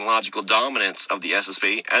the technological dominance of the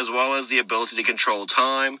SSP, as well as the ability to control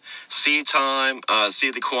time, see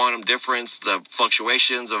the quantum difference, the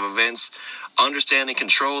fluctuations of events, understand and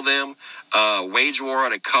control them, wage war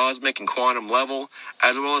at a cosmic and quantum level,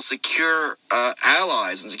 as well as secure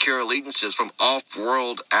allies and secure allegiances from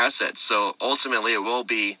off-world assets. So ultimately it will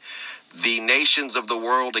be the nations of the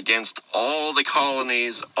world against all the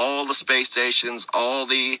colonies, all the space stations, all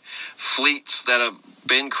the fleets that have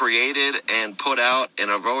been created and put out and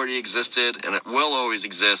have already existed, and it will always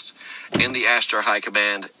exist in the Ashtar High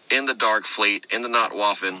Command, in the Dark Fleet, in the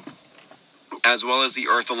Notwaffen, as well as the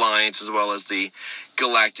Earth Alliance, as well as the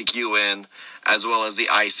Galactic UN, as well as the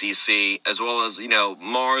ICC, as well as,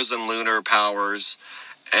 Mars and lunar powers.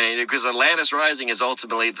 And because Atlantis Rising is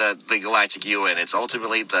ultimately the Galactic UN. It's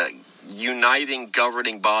ultimately the uniting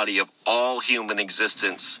governing body of all human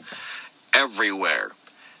existence everywhere.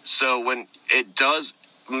 So when it does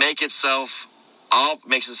makes itself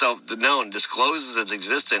known, discloses its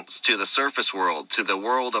existence to the surface world, to the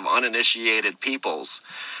world of uninitiated peoples,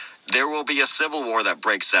 there will be a civil war that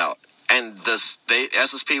breaks out, and the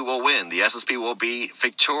SSP will win. The SSP will be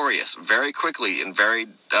victorious very quickly and very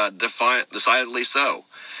decidedly so,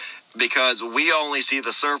 because we only see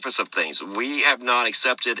the surface of things. We have not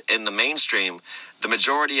accepted in the mainstream, the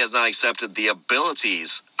majority has not accepted the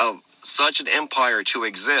abilities of such an empire to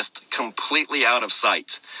exist completely out of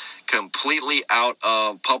sight, completely out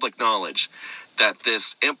of public knowledge, that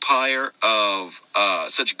this empire of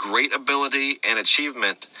such great ability and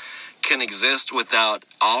achievement can exist without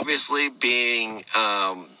obviously being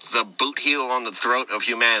the boot heel on the throat of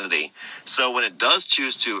humanity. So when it does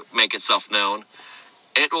choose to make itself known,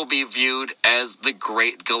 it will be viewed as the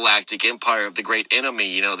great galactic empire of the great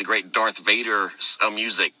enemy, the great Darth Vader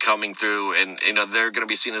music coming through, and, they're going to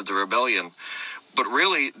be seen as the rebellion. But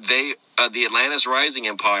really, the Atlantis Rising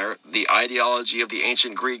Empire, the ideology of the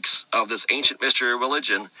ancient Greeks, of this ancient mystery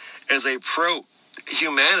religion, is a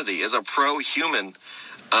pro-humanity, is a pro-human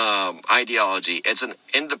ideology. It's an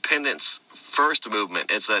independence first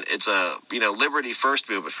movement. It's a liberty first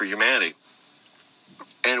movement for humanity.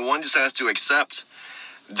 And one just has to accept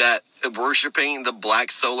that worshiping the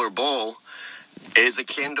black solar bull is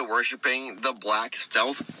akin to worshiping the black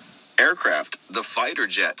stealth aircraft, the fighter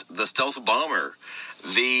jet, the stealth bomber,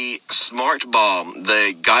 the smart bomb,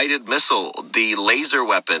 the guided missile, the laser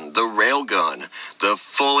weapon, the railgun, the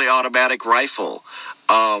fully automatic rifle,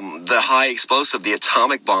 the high explosive, the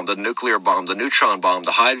atomic bomb, the nuclear bomb, the neutron bomb,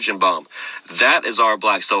 the hydrogen bomb. That is our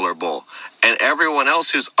black solar bull. And everyone else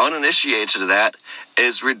who's uninitiated to that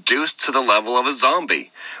is reduced to the level of a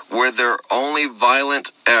zombie, where their only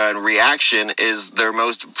violent reaction is their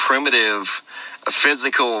most primitive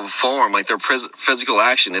physical form, like their physical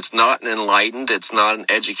action. It's not an enlightened, it's not an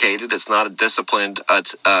educated, it's not a disciplined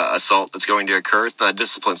assault that's going to occur. It's not a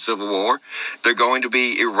disciplined civil war. They're going to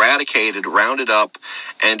be eradicated, rounded up,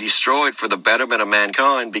 and destroyed for the betterment of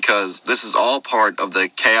mankind, because this is all part of the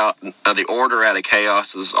chaos, the order out of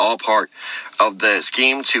chaos. This is all part of the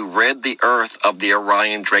scheme to rid the earth of the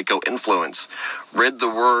Orion Draco influence, rid the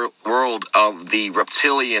world of the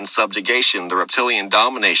reptilian subjugation, the reptilian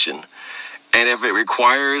domination. And if it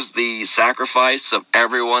requires the sacrifice of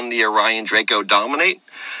everyone the Orion Draco dominate,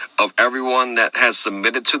 of everyone that has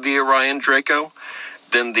submitted to the Orion Draco,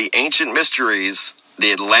 then the ancient mysteries,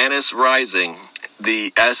 the Atlantis Rising,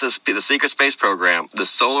 the SSP, the Secret Space Program, the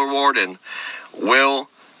Solar Warden, will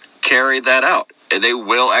carry that out. They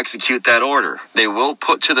will execute that order. They will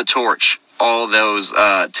put to the torch all those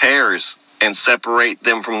tares and separate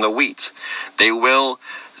them from the wheat. They will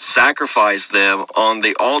sacrifice them on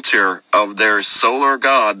the altar of their solar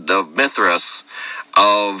god of Mithras,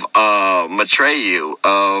 of Maitreyu,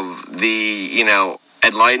 of the,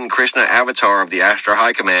 enlightened Krishna avatar of the Astra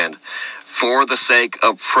High Command, for the sake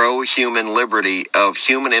of pro-human liberty, of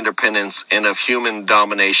human independence, and of human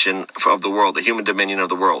domination of the world, the human dominion of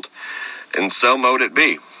the world. And so mote it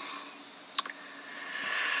be.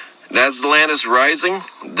 That's Atlantis Rising.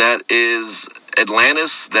 That is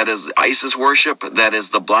Atlantis. That is Isis worship. That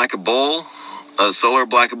is the Black Bull, solar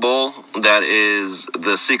Black Bull. That is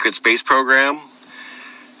the Secret Space Program.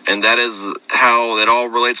 And that is how it all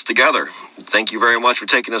relates together. Thank you very much for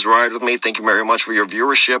taking this ride with me. Thank you very much for your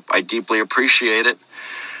viewership. I deeply appreciate it.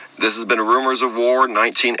 This has been Rumors of War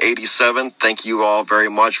 1987. Thank you all very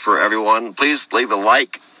much for everyone. Please leave a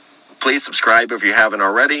like. Please subscribe if you haven't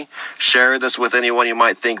already. Share this with anyone you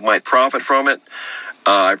might think might profit from it.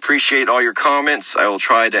 I appreciate all your comments. I will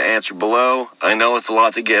try to answer below. I know it's a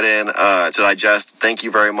lot to get in, to digest. Thank you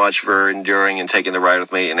very much for enduring and taking the ride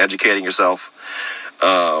with me and educating yourself.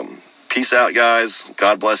 Peace out, guys.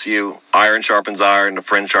 God bless you. Iron sharpens iron. A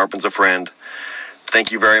friend sharpens a friend.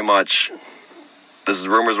 Thank you very much. This is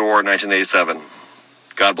Rumors of War 1987.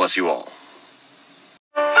 God bless you all.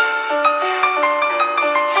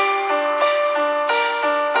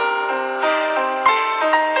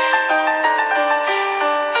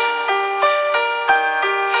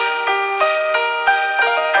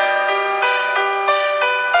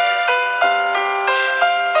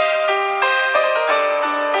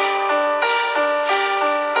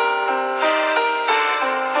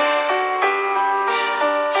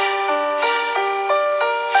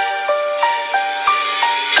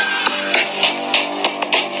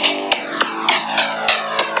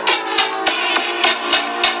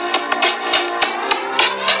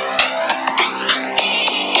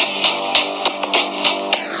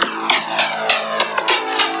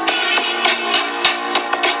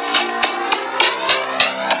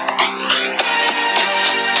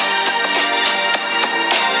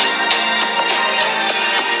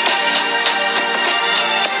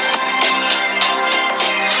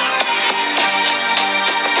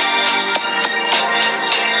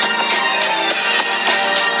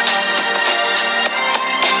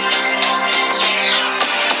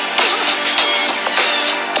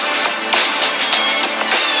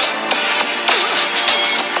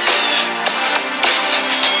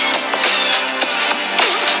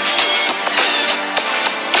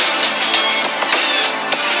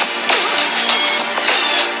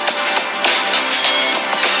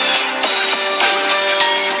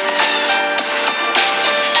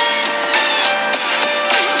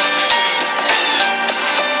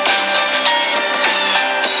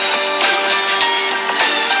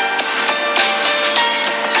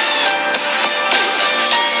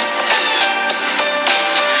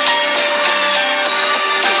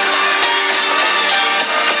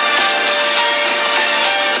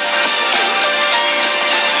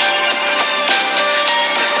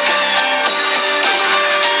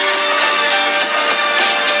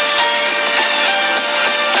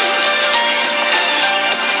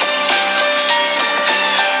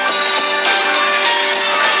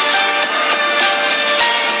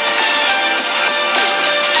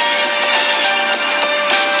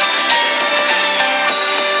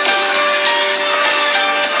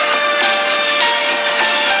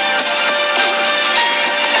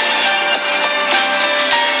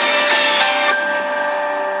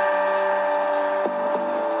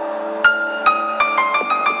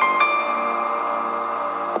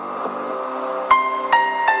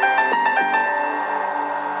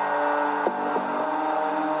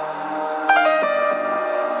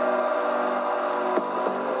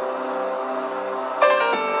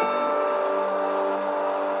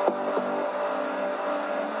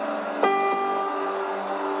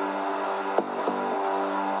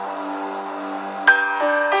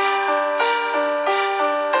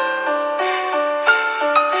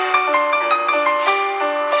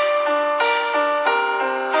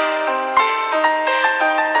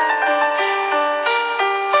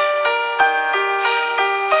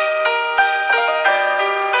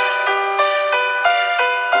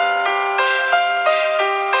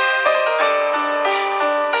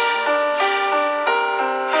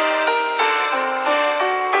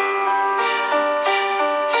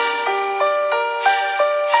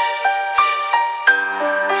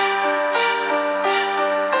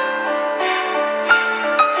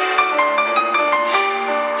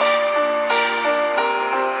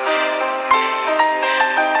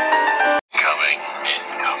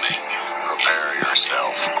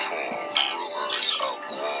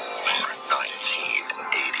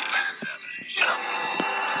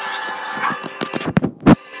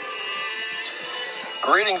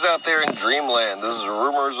 Greetings out there in Dreamland. This is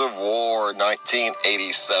Rumors of War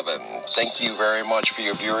 1987. Thank you very much for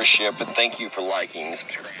your viewership, and thank you for liking,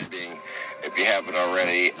 subscribing, if you haven't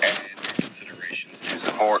already, and your considerations to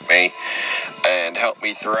support me and help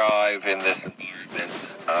me thrive in this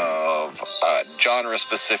environment of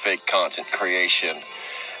genre-specific content creation.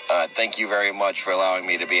 Thank you very much for allowing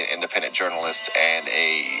me to be an independent journalist and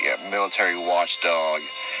a military watchdog,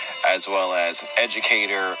 as well as an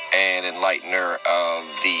educator and enlightener of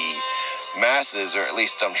the masses, or at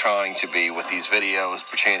least I'm trying to be with these videos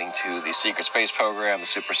pertaining to the Secret Space Program, the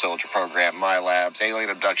Super Soldier Program, My Labs,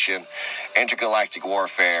 alien abduction, intergalactic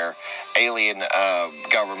warfare, alien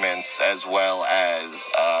governments, as well as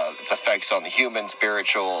its effects on the human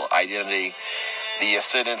spiritual identity, the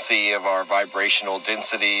ascendancy of our vibrational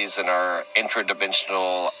densities and our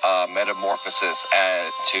intradimensional metamorphosis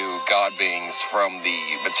to God beings from the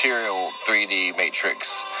material 3D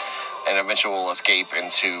matrix and eventual escape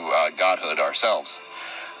into godhood ourselves.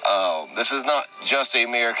 This is not just a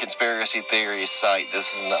mere conspiracy theory site.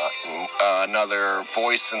 This is not another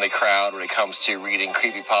voice in the crowd when it comes to reading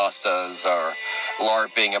creepypastas or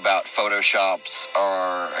LARPing about Photoshops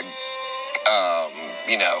or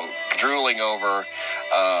drooling over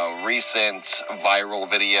recent viral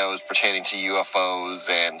videos pertaining to UFOs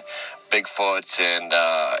and Bigfoot and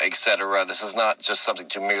etc. This is not just something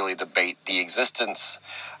to merely debate the existence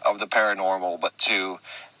of the paranormal, but to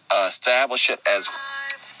establish it as...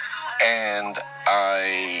 And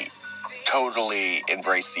I totally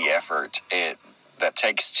embrace the effort that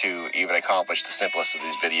takes to even accomplish the simplest of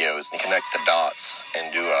these videos and connect the dots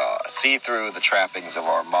and to see through the trappings of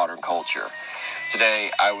our modern culture.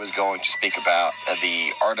 Today, I was going to speak about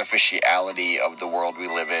the artificiality of the world we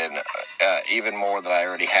live in, even more than I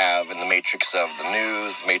already have, in the matrix of the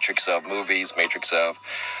news, matrix of movies, matrix of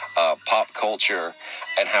pop culture,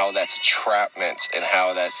 and how that's entrapment, and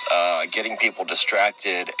how that's getting people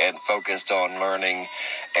distracted and focused on learning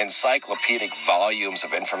encyclopedic volumes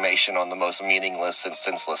of information on the most meaningless and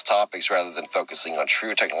senseless topics, rather than focusing on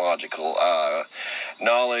true technological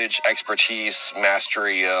knowledge, expertise,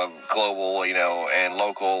 mastery of global, and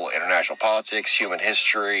local, international politics, human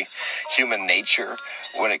history, human nature,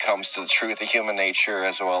 when it comes to the truth of human nature,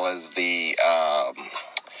 as well as the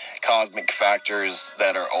cosmic factors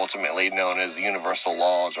that are ultimately known as universal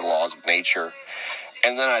laws or laws of nature.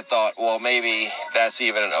 And then I thought, well, maybe that's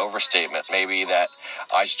even an overstatement. Maybe that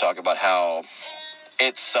I should talk about how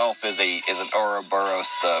itself is an Ouroboros.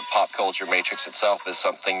 The pop culture matrix itself is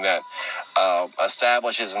something that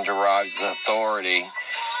establishes and derives the authority,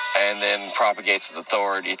 and then propagates the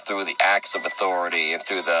authority through the acts of authority and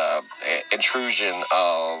through the intrusion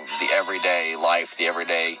of the everyday life, the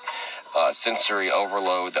everyday sensory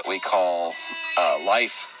overload that we call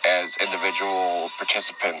life as individual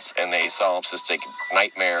participants in a solipsistic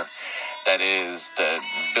nightmare that is the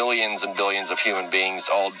billions and billions of human beings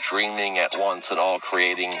all dreaming at once and all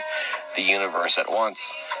creating the universe at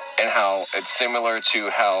once. And how it's similar to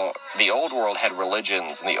how the old world had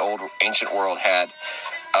religions and the old ancient world had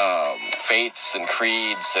faiths and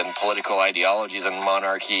creeds and political ideologies and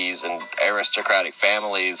monarchies and aristocratic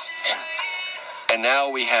families. And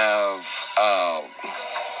now we have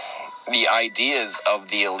the ideas of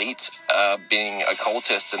the elite being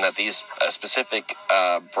occultist, and that these specific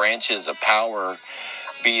branches of power,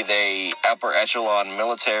 be they upper echelon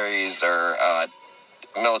militaries or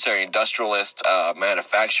military industrialists,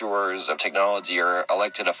 manufacturers of technology, or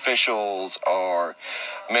elected officials, or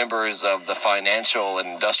members of the financial and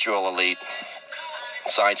industrial elite,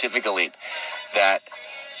 scientific elite, that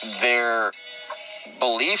their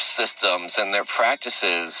belief systems and their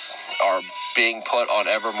practices are being put on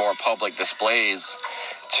ever more public displays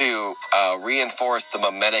to reinforce the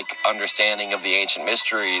mimetic understanding of the ancient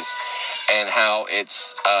mysteries, and how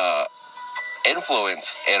its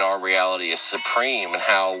influence in our reality is supreme, and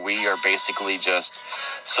how we are basically just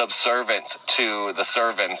subservient to the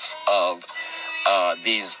servants of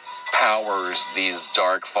these powers, these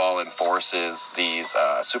dark fallen forces, these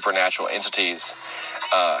supernatural entities,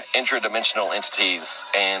 intradimensional entities,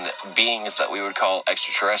 and beings that we would call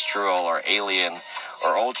extraterrestrial or alien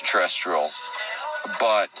or ultra-terrestrial.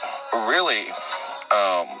 But really,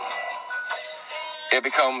 it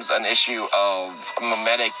becomes an issue of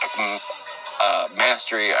mimetic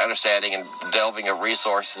mastery, understanding, and delving of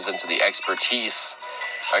resources into the expertise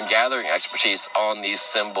and gathering expertise on these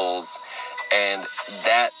symbols, and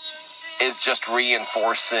that is just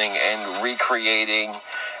reinforcing and recreating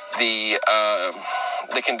the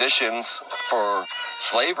conditions for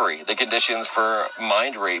slavery, the conditions for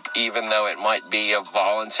mind rape, even though it might be a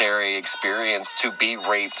voluntary experience to be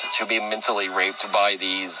raped, to be mentally raped by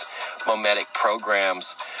these mimetic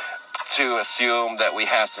programs to assume that we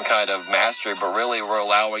have some kind of mastery, but really we're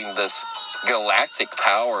allowing this galactic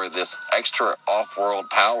power, this extra off-world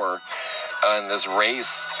power, and this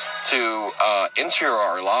race to enter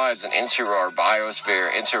our lives and into our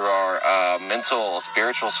biosphere, into our mental,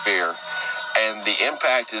 spiritual sphere. And the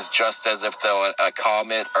impact is just as if though a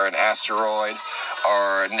comet or an asteroid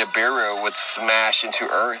or Nibiru would smash into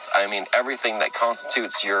Earth. I mean, everything that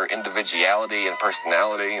constitutes your individuality and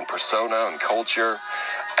personality and persona and culture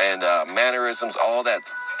and mannerisms, all that,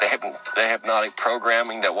 the hypnotic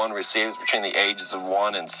programming that one receives between the ages of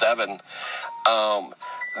 1 and 7,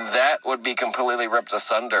 that would be completely ripped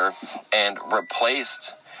asunder and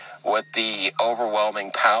replaced with the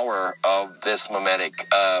overwhelming power of this mimetic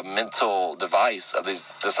mental device, of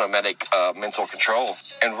this mimetic mental control.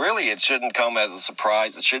 And really, it shouldn't come as a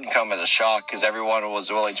surprise. It shouldn't come as a shock, because everyone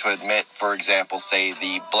was willing to admit, for example, say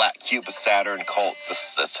the Black Cube of Saturn cult, the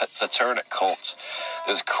Saturnic cult,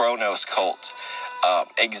 this Kronos cult,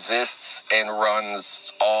 exists and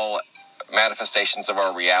runs all manifestations of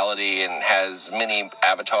our reality and has many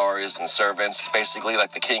avatars and servants, basically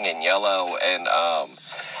like the King in Yellow and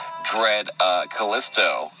Dread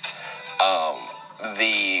Callisto,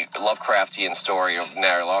 the Lovecraftian story of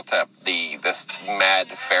Nyarlathotep, this mad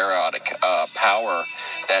pharaonic power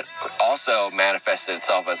that also manifested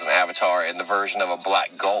itself as an avatar in the version of a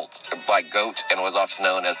black goat, and was often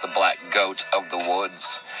known as the Black Goat of the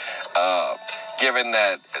Woods. Given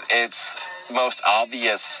that its most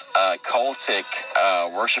obvious cultic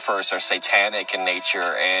worshippers are satanic in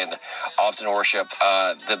nature and often worship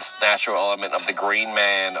this natural element of the Green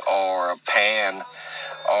Man or Pan,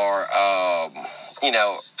 or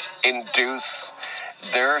induce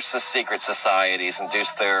their secret societies,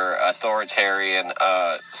 induce their authoritarian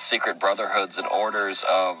secret brotherhoods and orders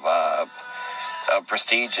of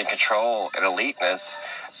prestige and control and eliteness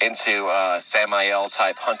into Samael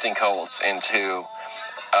type hunting cults, into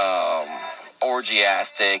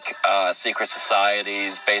orgiastic secret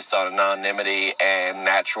societies based on anonymity and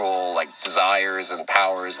natural desires and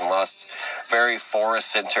powers and lusts, very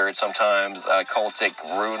forest-centered, sometimes cultic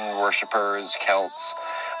rune worshippers, Celts,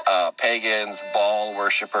 pagans, Baal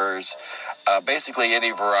worshippers, basically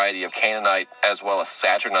any variety of Canaanite as well as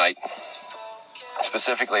Saturnite,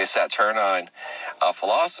 specifically a Saturnine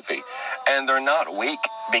philosophy. And they're not weak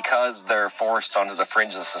because they're forced onto the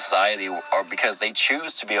fringes of society, or because they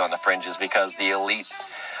choose to be on the fringes, because the elite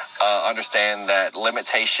understand that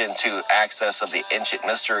limitation to access of the ancient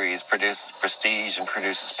mysteries produces prestige and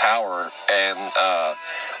produces power, and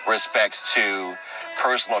respects to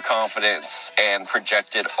personal confidence and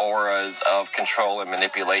projected auras of control and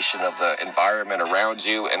manipulation of the environment around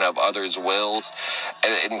you and of others' wills.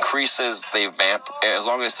 And it increases as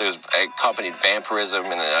long as there's accompanied vampirism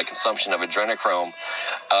and a consumption of adrenochrome,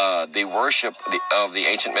 the worship of the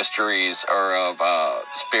ancient mysteries, or of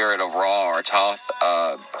spirit of Ra or Thoth,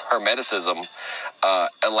 Hermeticism,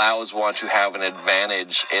 allows one to have an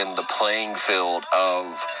advantage in the playing field of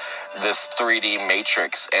this 3D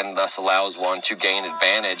matrix, and thus allows one to gain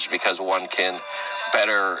advantage because one can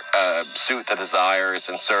better suit the desires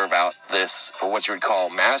and serve out this, what you would call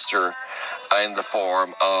master, in the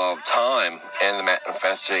form of time and the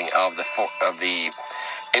manifesting of the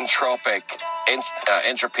entropic,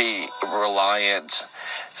 entropy reliant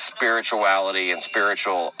spirituality and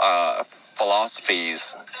spiritual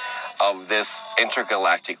philosophies of this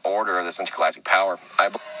intergalactic order, this intergalactic power. I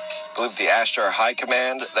believe the Ashtar High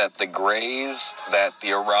Command, that the Greys, that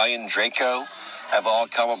the Orion Draco have all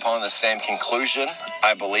come upon the same conclusion.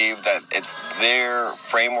 I believe that it's their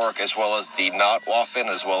framework, as well as the Notwaffen,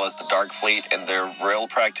 as well as the Dark Fleet and their Vril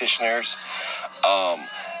practitioners.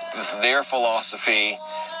 It's their philosophy,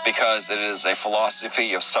 because it is a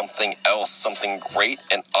philosophy of something else, something great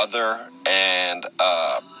and other and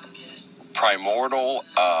primordial,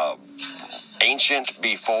 ancient,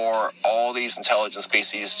 before all these intelligent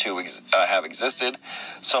species to have existed,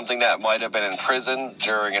 something that might have been imprisoned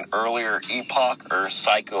during an earlier epoch or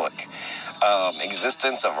cyclic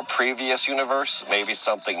existence of a previous universe, maybe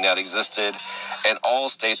something that existed in all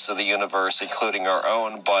states of the universe, including our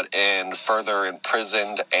own, but in further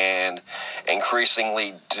imprisoned and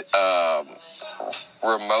increasingly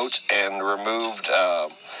remote and removed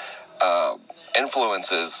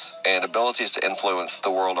influences and abilities to influence the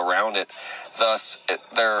world around it. Thus,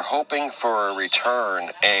 they're hoping for a return,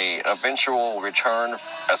 an eventual return,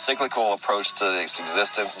 a cyclical approach to its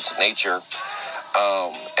existence and to nature,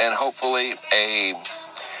 and hopefully a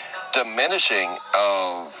diminishing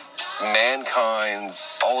of mankind's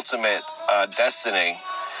ultimate destiny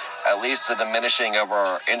at least the diminishing of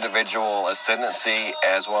our individual ascendancy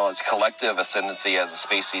as well as collective ascendancy as a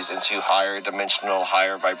species into higher dimensional,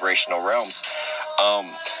 higher vibrational realms.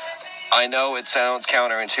 I know it sounds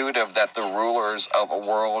counterintuitive that the rulers of a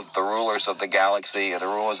world, the rulers of the galaxy, the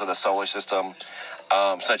rulers of the solar system,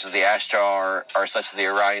 such as the Ashtar, or such as the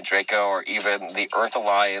Orion Draco, or even the Earth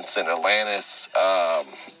Alliance and Atlantis,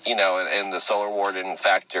 and the Solar Warden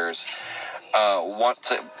factors, want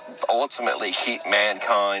to ultimately keep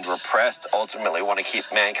mankind repressed, ultimately want to keep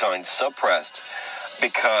mankind suppressed,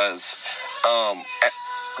 because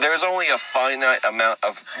there's only a finite amount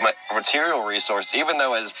of material resource, even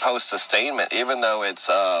though it is post-sustainment, even though it's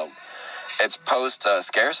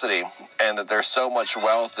post-scarcity, and that there's so much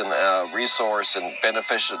wealth and resource and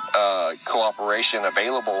beneficial cooperation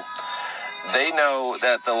available. They know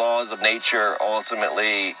that the laws of nature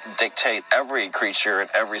ultimately dictate every creature and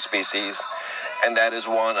every species, and that is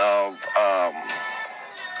one of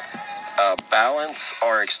balance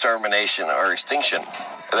or extermination or extinction.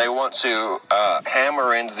 They want to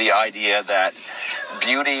hammer into the idea that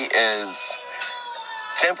beauty is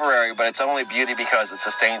temporary, but it's only beauty because it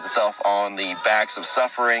sustains itself on the backs of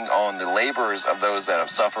suffering, on the labors of those that have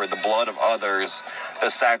suffered, the blood of others, the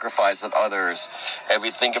sacrifice of others. If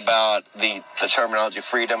you think about the terminology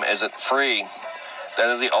freedom isn't free, that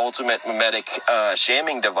is the ultimate mimetic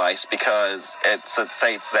shaming device, because it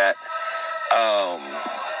states that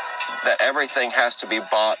that everything has to be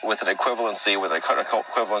bought with an equivalency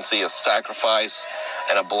of sacrifice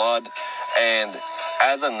and a blood. And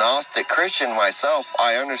as a Gnostic Christian myself,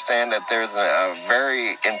 I understand that there's a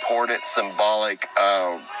very important symbolic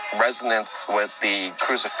resonance with the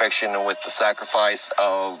crucifixion and with the sacrifice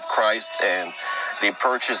of Christ and the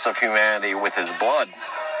purchase of humanity with his blood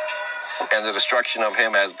and the destruction of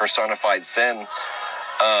him as personified sin,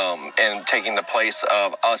 and taking the place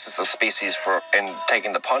of us as a species and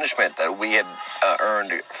taking the punishment that we had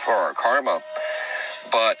earned for our karma.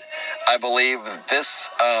 But I believe this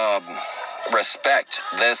respect,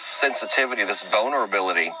 this sensitivity, this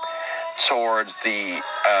vulnerability towards the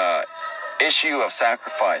issue of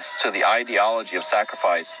sacrifice, to the ideology of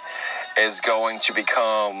sacrifice, is going to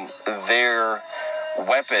become their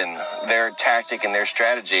weapon, their tactic, and their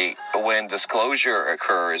strategy when disclosure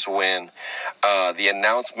occurs, when the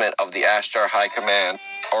announcement of the Ashtar High Command,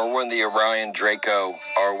 or when the Orion Draco,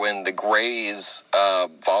 or when the Greys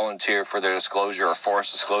volunteer for their disclosure or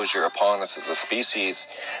forced disclosure upon us as a species.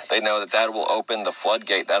 They know that will open the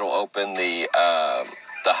floodgate, that will open the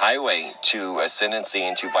highway to ascendancy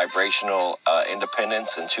and to vibrational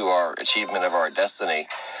independence and to our achievement of our destiny.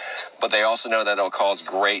 But they also know that it'll cause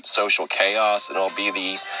great social chaos, and it'll be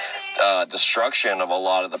the destruction of a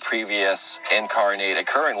lot of the previous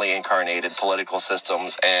currently incarnated political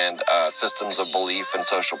systems and systems of belief and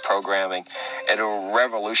social programming. It'll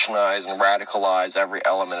revolutionize and radicalize every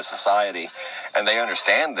element of society, and they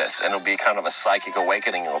understand this, and it'll be kind of a psychic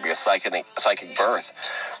awakening. It'll be a psychic birth.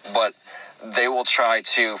 But they will try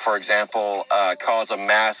to, for example, cause a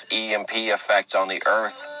mass EMP effect on the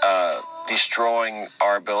Earth, destroying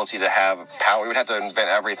our ability to have power. We would have to invent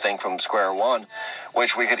everything from square one,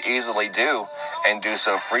 which we could easily do and do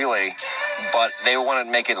so freely. But they want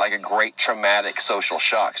to make it like a great traumatic social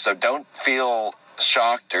shock. So don't feel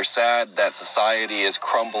shocked or sad that society is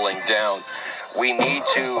crumbling down. We need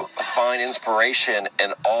to find inspiration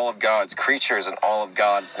in all of God's creatures and all of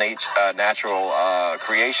God's natural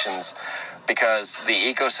creations, because the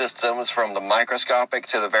ecosystems, from the microscopic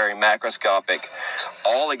to the very macroscopic,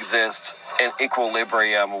 all exist in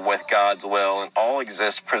equilibrium with God's will, and all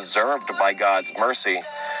exist preserved by God's mercy.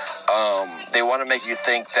 They want to make you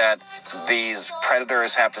think that these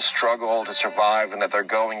predators have to struggle to survive and that they're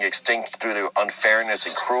going extinct through the unfairness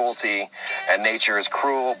and cruelty, and nature is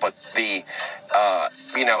cruel, but the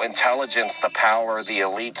intelligence, the power, the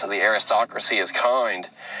elite, the aristocracy is kind,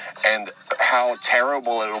 and how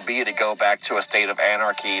terrible it will be to go back to a state of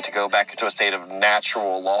anarchy, to go back into a state of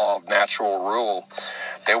natural law, of natural rule.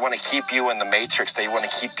 They want to keep you in the matrix. They want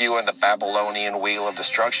to keep you in the Babylonian wheel of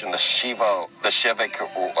destruction, the Shivic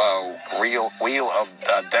wheel of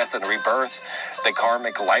death and rebirth, the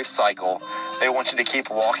karmic life cycle. They want you to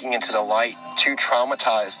keep walking into the light, too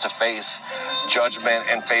traumatized to face judgment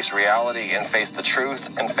and face reality and face the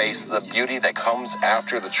truth and face the beauty that comes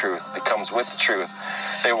after the truth, that comes with the truth.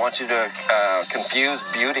 They want you to confuse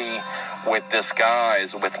beauty with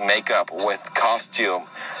disguise, with makeup, with costume.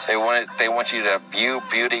 They want you to view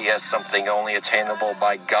beauty as something only attainable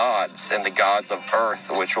by gods, and the gods of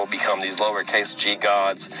Earth, which will become these lowercase g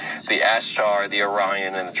gods, the Ashtar, the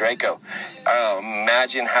Orion, and the Draco.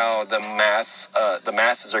 Imagine how the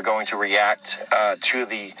masses are going to react to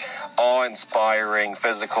the awe-inspiring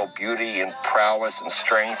physical beauty and prowess and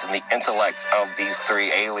strength and the intellect of these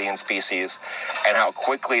three alien species, and how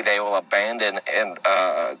quickly they will abandon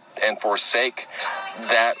and forsake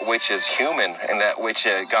that which is human and that which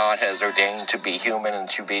God has ordained to be human and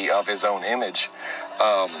to be of his own image.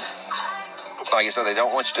 Like I said, they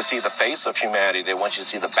don't want you to see the face of humanity. They want you to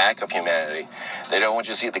see the back of humanity. They don't want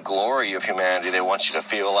you to see the glory of humanity. They want you to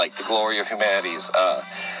feel like the glory of humanity's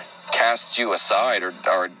cast you aside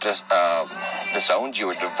or just disowned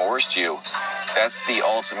you or divorced you. That's the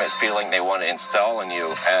ultimate feeling they want to install in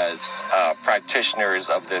you as practitioners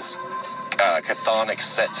of this chthonic,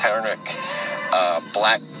 satanic,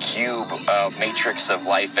 black cube matrix of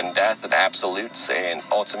life and death and absolutes, and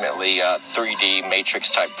ultimately 3D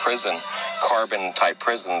matrix type prison, carbon type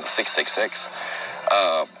prison, the 666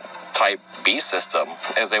 type B system,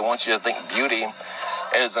 as they want you to think beauty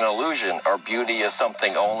is an illusion, or beauty is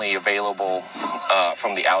something only available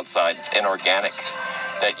from the outside. It's inorganic,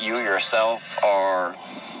 that you yourself are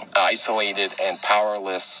isolated and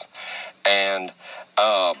powerless and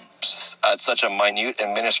at such a minute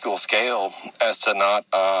and minuscule scale as to not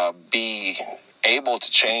be able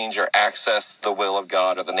to change or access the will of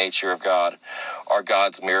God or the nature of God or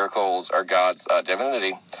God's miracles or God's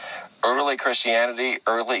divinity. Early Christianity,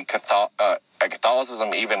 early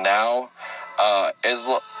Catholicism, even now,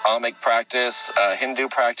 Islamic practice, Hindu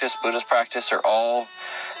practice, Buddhist practice are all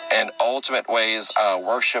in ultimate ways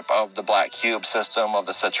worship of the black cube system, of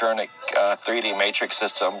the Saturnic 3D matrix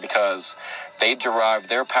system, because they derive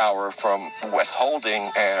their power from withholding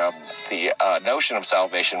the notion of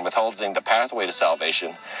salvation, withholding the pathway to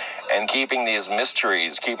salvation, and keeping these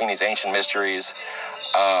mysteries, keeping these ancient mysteries,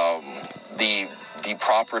 the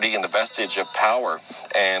property and the vestige of power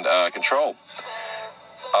and control.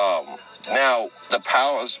 Now,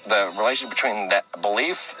 the relation between that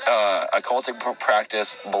belief, occultic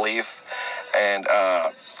practice, belief, and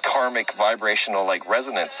karmic vibrational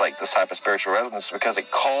resonance, like this type of spiritual resonance, because it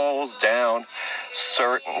calls down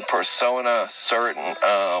certain persona, certain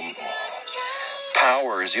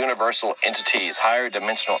powers, universal entities, higher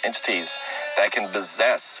dimensional entities that can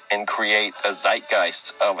possess and create a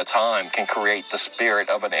zeitgeist of a time, can create the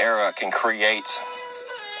spirit of an era, can create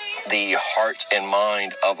the heart and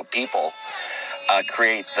mind of a people,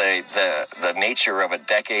 create the nature of a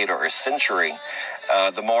decade or a century.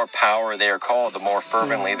 The more power they are called, the more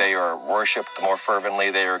fervently they are worshipped, the more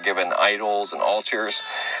fervently they are given idols and altars,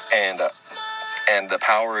 and the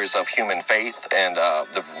powers of human faith, and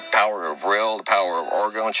the power of will, the power of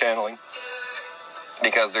orgone channeling.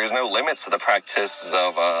 Because there's no limits to the practices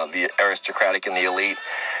of the aristocratic and the elite.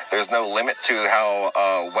 There's no limit to how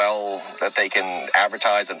well that they can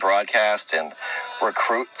advertise and broadcast and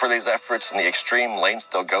recruit for these efforts, and the extreme lengths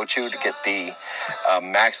they'll go to get the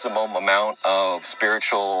maximum amount of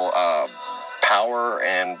spiritual power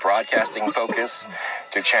and broadcasting focus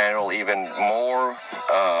to channel even more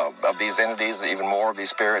of these entities, even more of these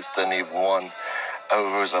spirits than even one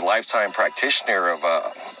who's a lifetime practitioner of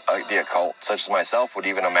the occult, such as myself, would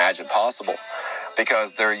even imagine possible,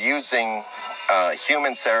 because they're using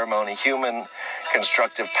human ceremony, human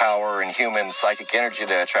constructive power, and human psychic energy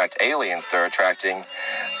to attract aliens. They're attracting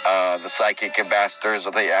the psychic ambassadors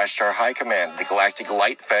of the Ashtar High Command, the Galactic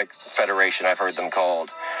Light Federation, I've heard them called.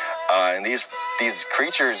 And these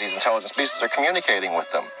creatures, these intelligent species, are communicating with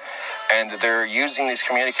them. And they're using these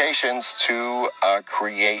communications to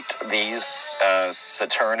create these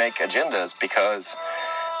Saturnic agendas, because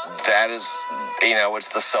that is, it's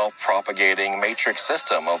the self-propagating matrix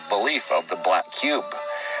system of belief of the black cube.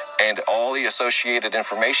 And all the associated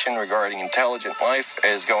information regarding intelligent life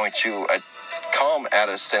is going to come at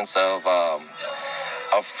a sense of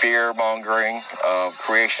fear-mongering, of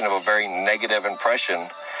creation of a very negative impression,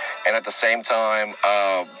 and at the same time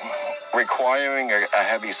requiring a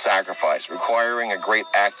heavy sacrifice, requiring a great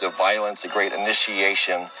act of violence, a great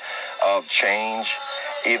initiation of change,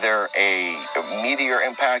 either a meteor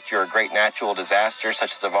impact or a great natural disaster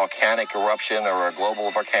such as a volcanic eruption or a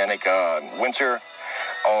global volcanic winter,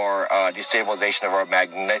 or destabilization of our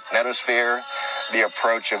magnetosphere, the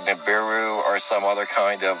approach of Nibiru or some other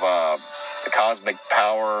kind of cosmic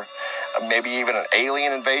power, maybe even an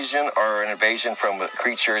alien invasion or an invasion from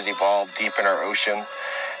creatures evolved deep in our ocean.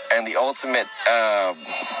 And the ultimate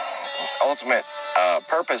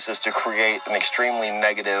purpose is to create an extremely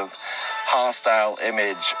negative, hostile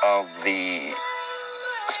image of the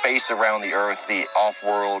space around the earth, the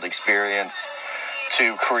off-world experience,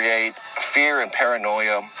 to create fear and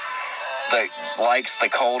paranoia. The likes the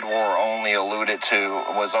Cold War only alluded to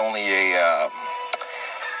was only a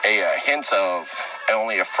hint of,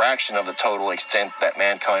 only a fraction of the total extent that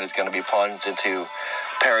mankind is going to be plunged into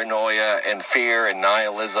paranoia and fear and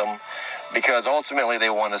nihilism, because ultimately they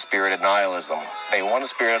want a spirit of nihilism. They want a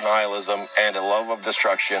spirit of nihilism and a love of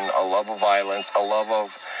destruction, a love of violence, a love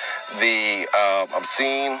of the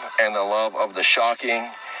obscene, and the love of the shocking,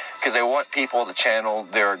 because they want people to channel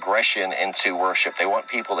their aggression into worship. They want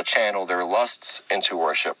people to channel their lusts into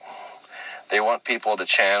worship. They want people to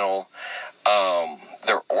channel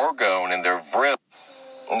their orgone and their vril.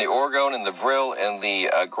 And the orgone and the vril and the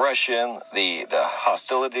aggression, the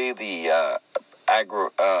hostility, the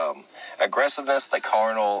aggressiveness, the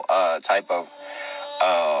carnal type of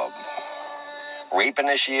rape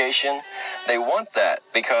initiation. They want that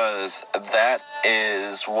because that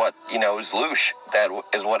is what, is loosh. That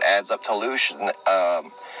is what adds up to loosh.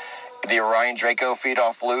 The Orion Draco feed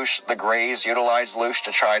off loosh. The Greys utilize loosh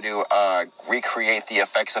to try to recreate the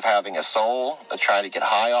effects of having a soul, to try to get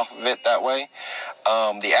high off of it that way.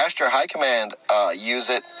 The Astra High Command use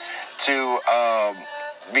it to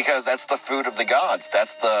because that's the food of the gods.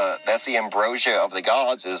 That's the ambrosia of the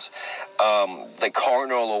gods, is the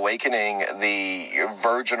carnal awakening, the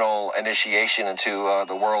virginal initiation into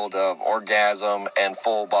the world of orgasm and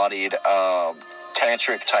full-bodied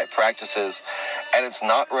tantric type practices. And it's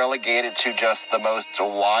not relegated to just the most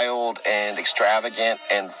wild and extravagant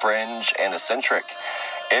and fringe and eccentric.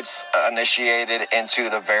 It's initiated into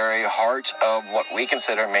the very heart of what we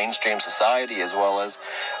consider mainstream society, as well as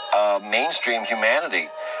mainstream humanity.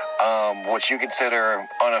 What you consider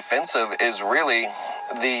unoffensive is really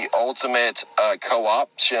the ultimate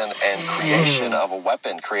co-option and creation of a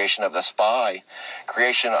weapon, creation of the spy,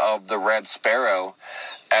 creation of the Red Sparrow,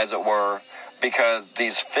 as it were, because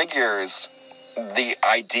these figures, the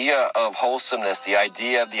idea of wholesomeness, the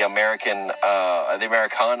idea of the American, the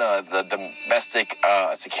Americana, the domestic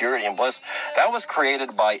security and bliss, that was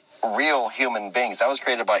created by real human beings. That was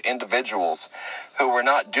created by individuals who were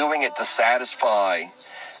not doing it to satisfy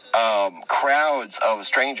crowds of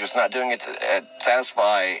strangers, not doing it to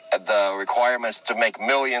satisfy the requirements to make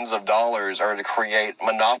millions of dollars or to create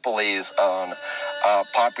monopolies on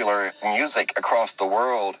popular music across the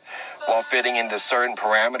world, while fitting into certain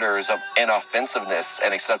parameters of inoffensiveness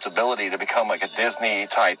and acceptability to become like a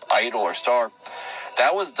Disney-type idol or star.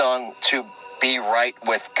 That was done to be right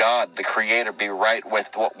with God, the Creator, be right with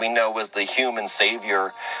what we know as the human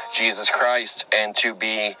Savior, Jesus Christ, and to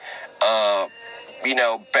be,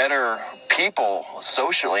 better people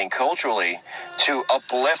socially and culturally, to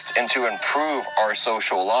uplift and to improve our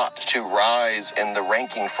social lot, to rise in the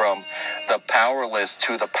ranking from the powerless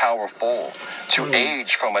to the powerful, to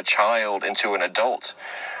age from a child into an adult.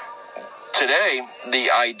 Today, the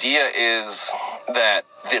idea is that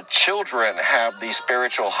the children have the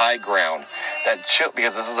spiritual high ground,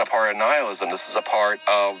 because this is a part of nihilism, this is a part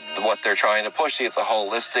of what they're trying to push. It's a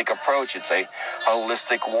holistic approach. It's a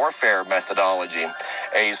holistic warfare methodology,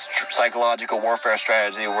 a psychological warfare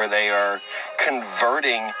strategy where they are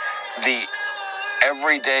converting the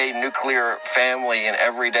everyday nuclear family and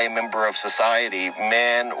everyday member of society,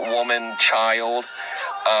 man, woman, child,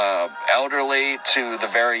 elderly to the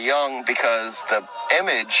very young, because the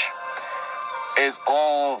image is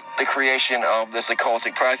all the creation of this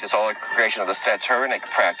occultic practice, all the creation of the Saturnic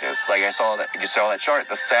practice. Like you saw that chart,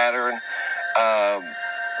 the Saturn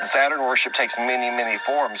worship takes many, many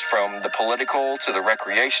forms, from the political to the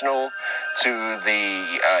recreational to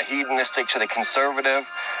the hedonistic to the conservative,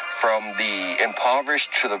 from the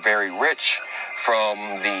impoverished to the very rich, from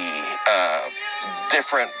the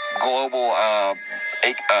different global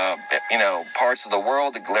parts of the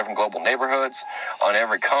world that live in global neighborhoods, on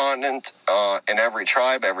every continent, in every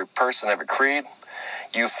tribe, every person, every creed.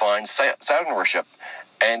 You find Saturn worship.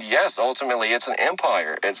 And yes, ultimately it's an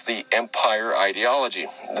empire. It's the empire ideology.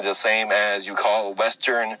 The same as you call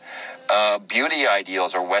Western beauty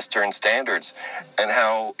ideals or Western standards, and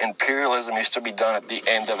how imperialism used to be done at the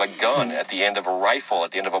end of a gun, at the end of a rifle,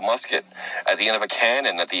 at the end of a musket, at the end of a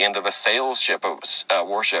cannon, at the end of a sail ship of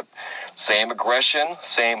worship. Same aggression,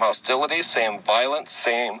 same hostility, same violence,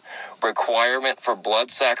 same requirement for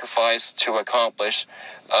blood sacrifice to accomplish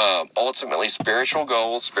ultimately spiritual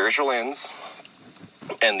goals, spiritual ends.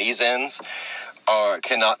 And these ends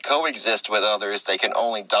cannot coexist with others. They can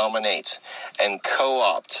only dominate and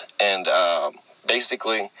co-opt. And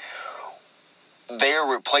basically, they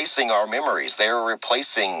are replacing our memories. They are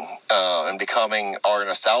replacing and becoming our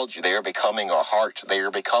nostalgia. They are becoming our heart. They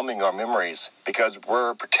are becoming our memories because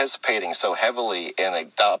we're participating so heavily in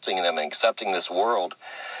adopting them and accepting this world.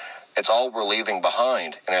 It's all we're leaving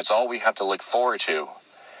behind, and it's all we have to look forward to,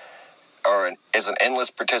 is an endless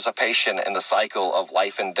participation in the cycle of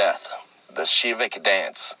life and death, the Shivic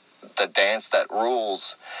dance, the dance that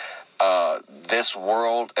rules this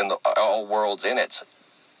world and all worlds in it.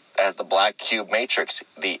 As the Black Cube Matrix,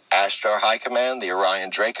 the Ashtar High Command, the Orion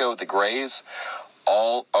Draco, the Greys,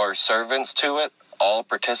 all are servants to it, all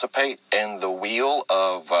participate in the wheel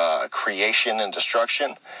of creation and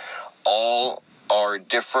destruction, all are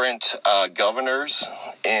different governors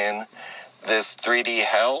in this 3D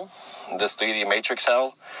hell, this 3D Matrix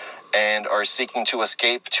hell, and are seeking to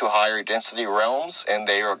escape to higher density realms, and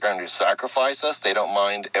they are going to sacrifice us. They don't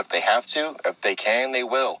mind if they have to. If they can, they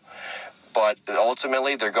will. But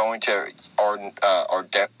ultimately, they're going to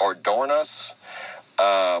adorn us,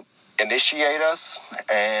 initiate us,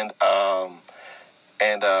 and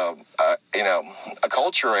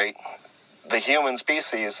acculturate the human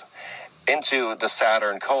species into the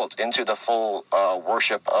Saturn cult, into the full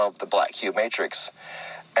worship of the Black Cube Matrix.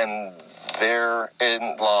 And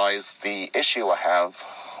therein lies the issue I have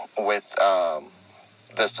with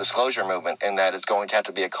this disclosure movement, and that it's going to have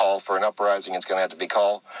to be a call for an uprising. It's going to have to be a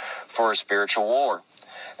call for a spiritual war,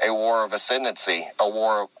 a war of ascendancy, a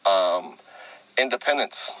war of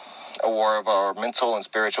independence, a war of our mental and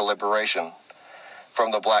spiritual liberation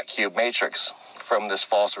from the Black Cube Matrix, from this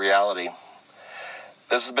false reality.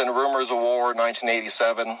 This has been Rumors of War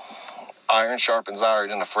 1987. Iron sharpens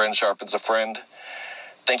iron, and a friend sharpens a friend.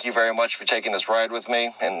 Thank you very much for taking this ride with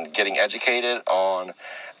me and getting educated on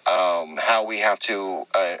how we have to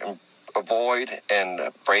avoid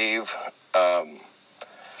and brave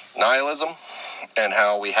nihilism, and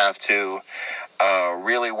how we have to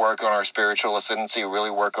really work on our spiritual ascendancy,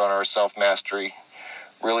 really work on our self-mastery,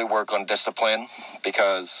 really work on discipline,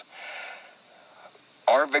 because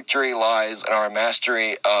our victory lies in our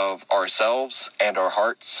mastery of ourselves and our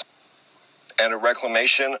hearts, and a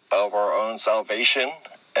reclamation of our own salvation,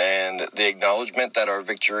 and the acknowledgement that our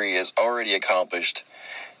victory is already accomplished,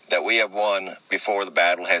 that we have won before the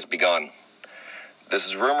battle has begun. This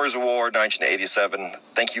is Rumors of War 1987.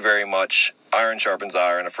 Thank you very much. Iron sharpens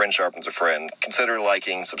iron, a friend sharpens a friend. Consider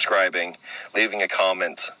liking, subscribing, leaving a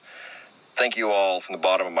comment. Thank you all from the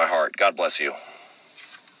bottom of my heart. God bless you.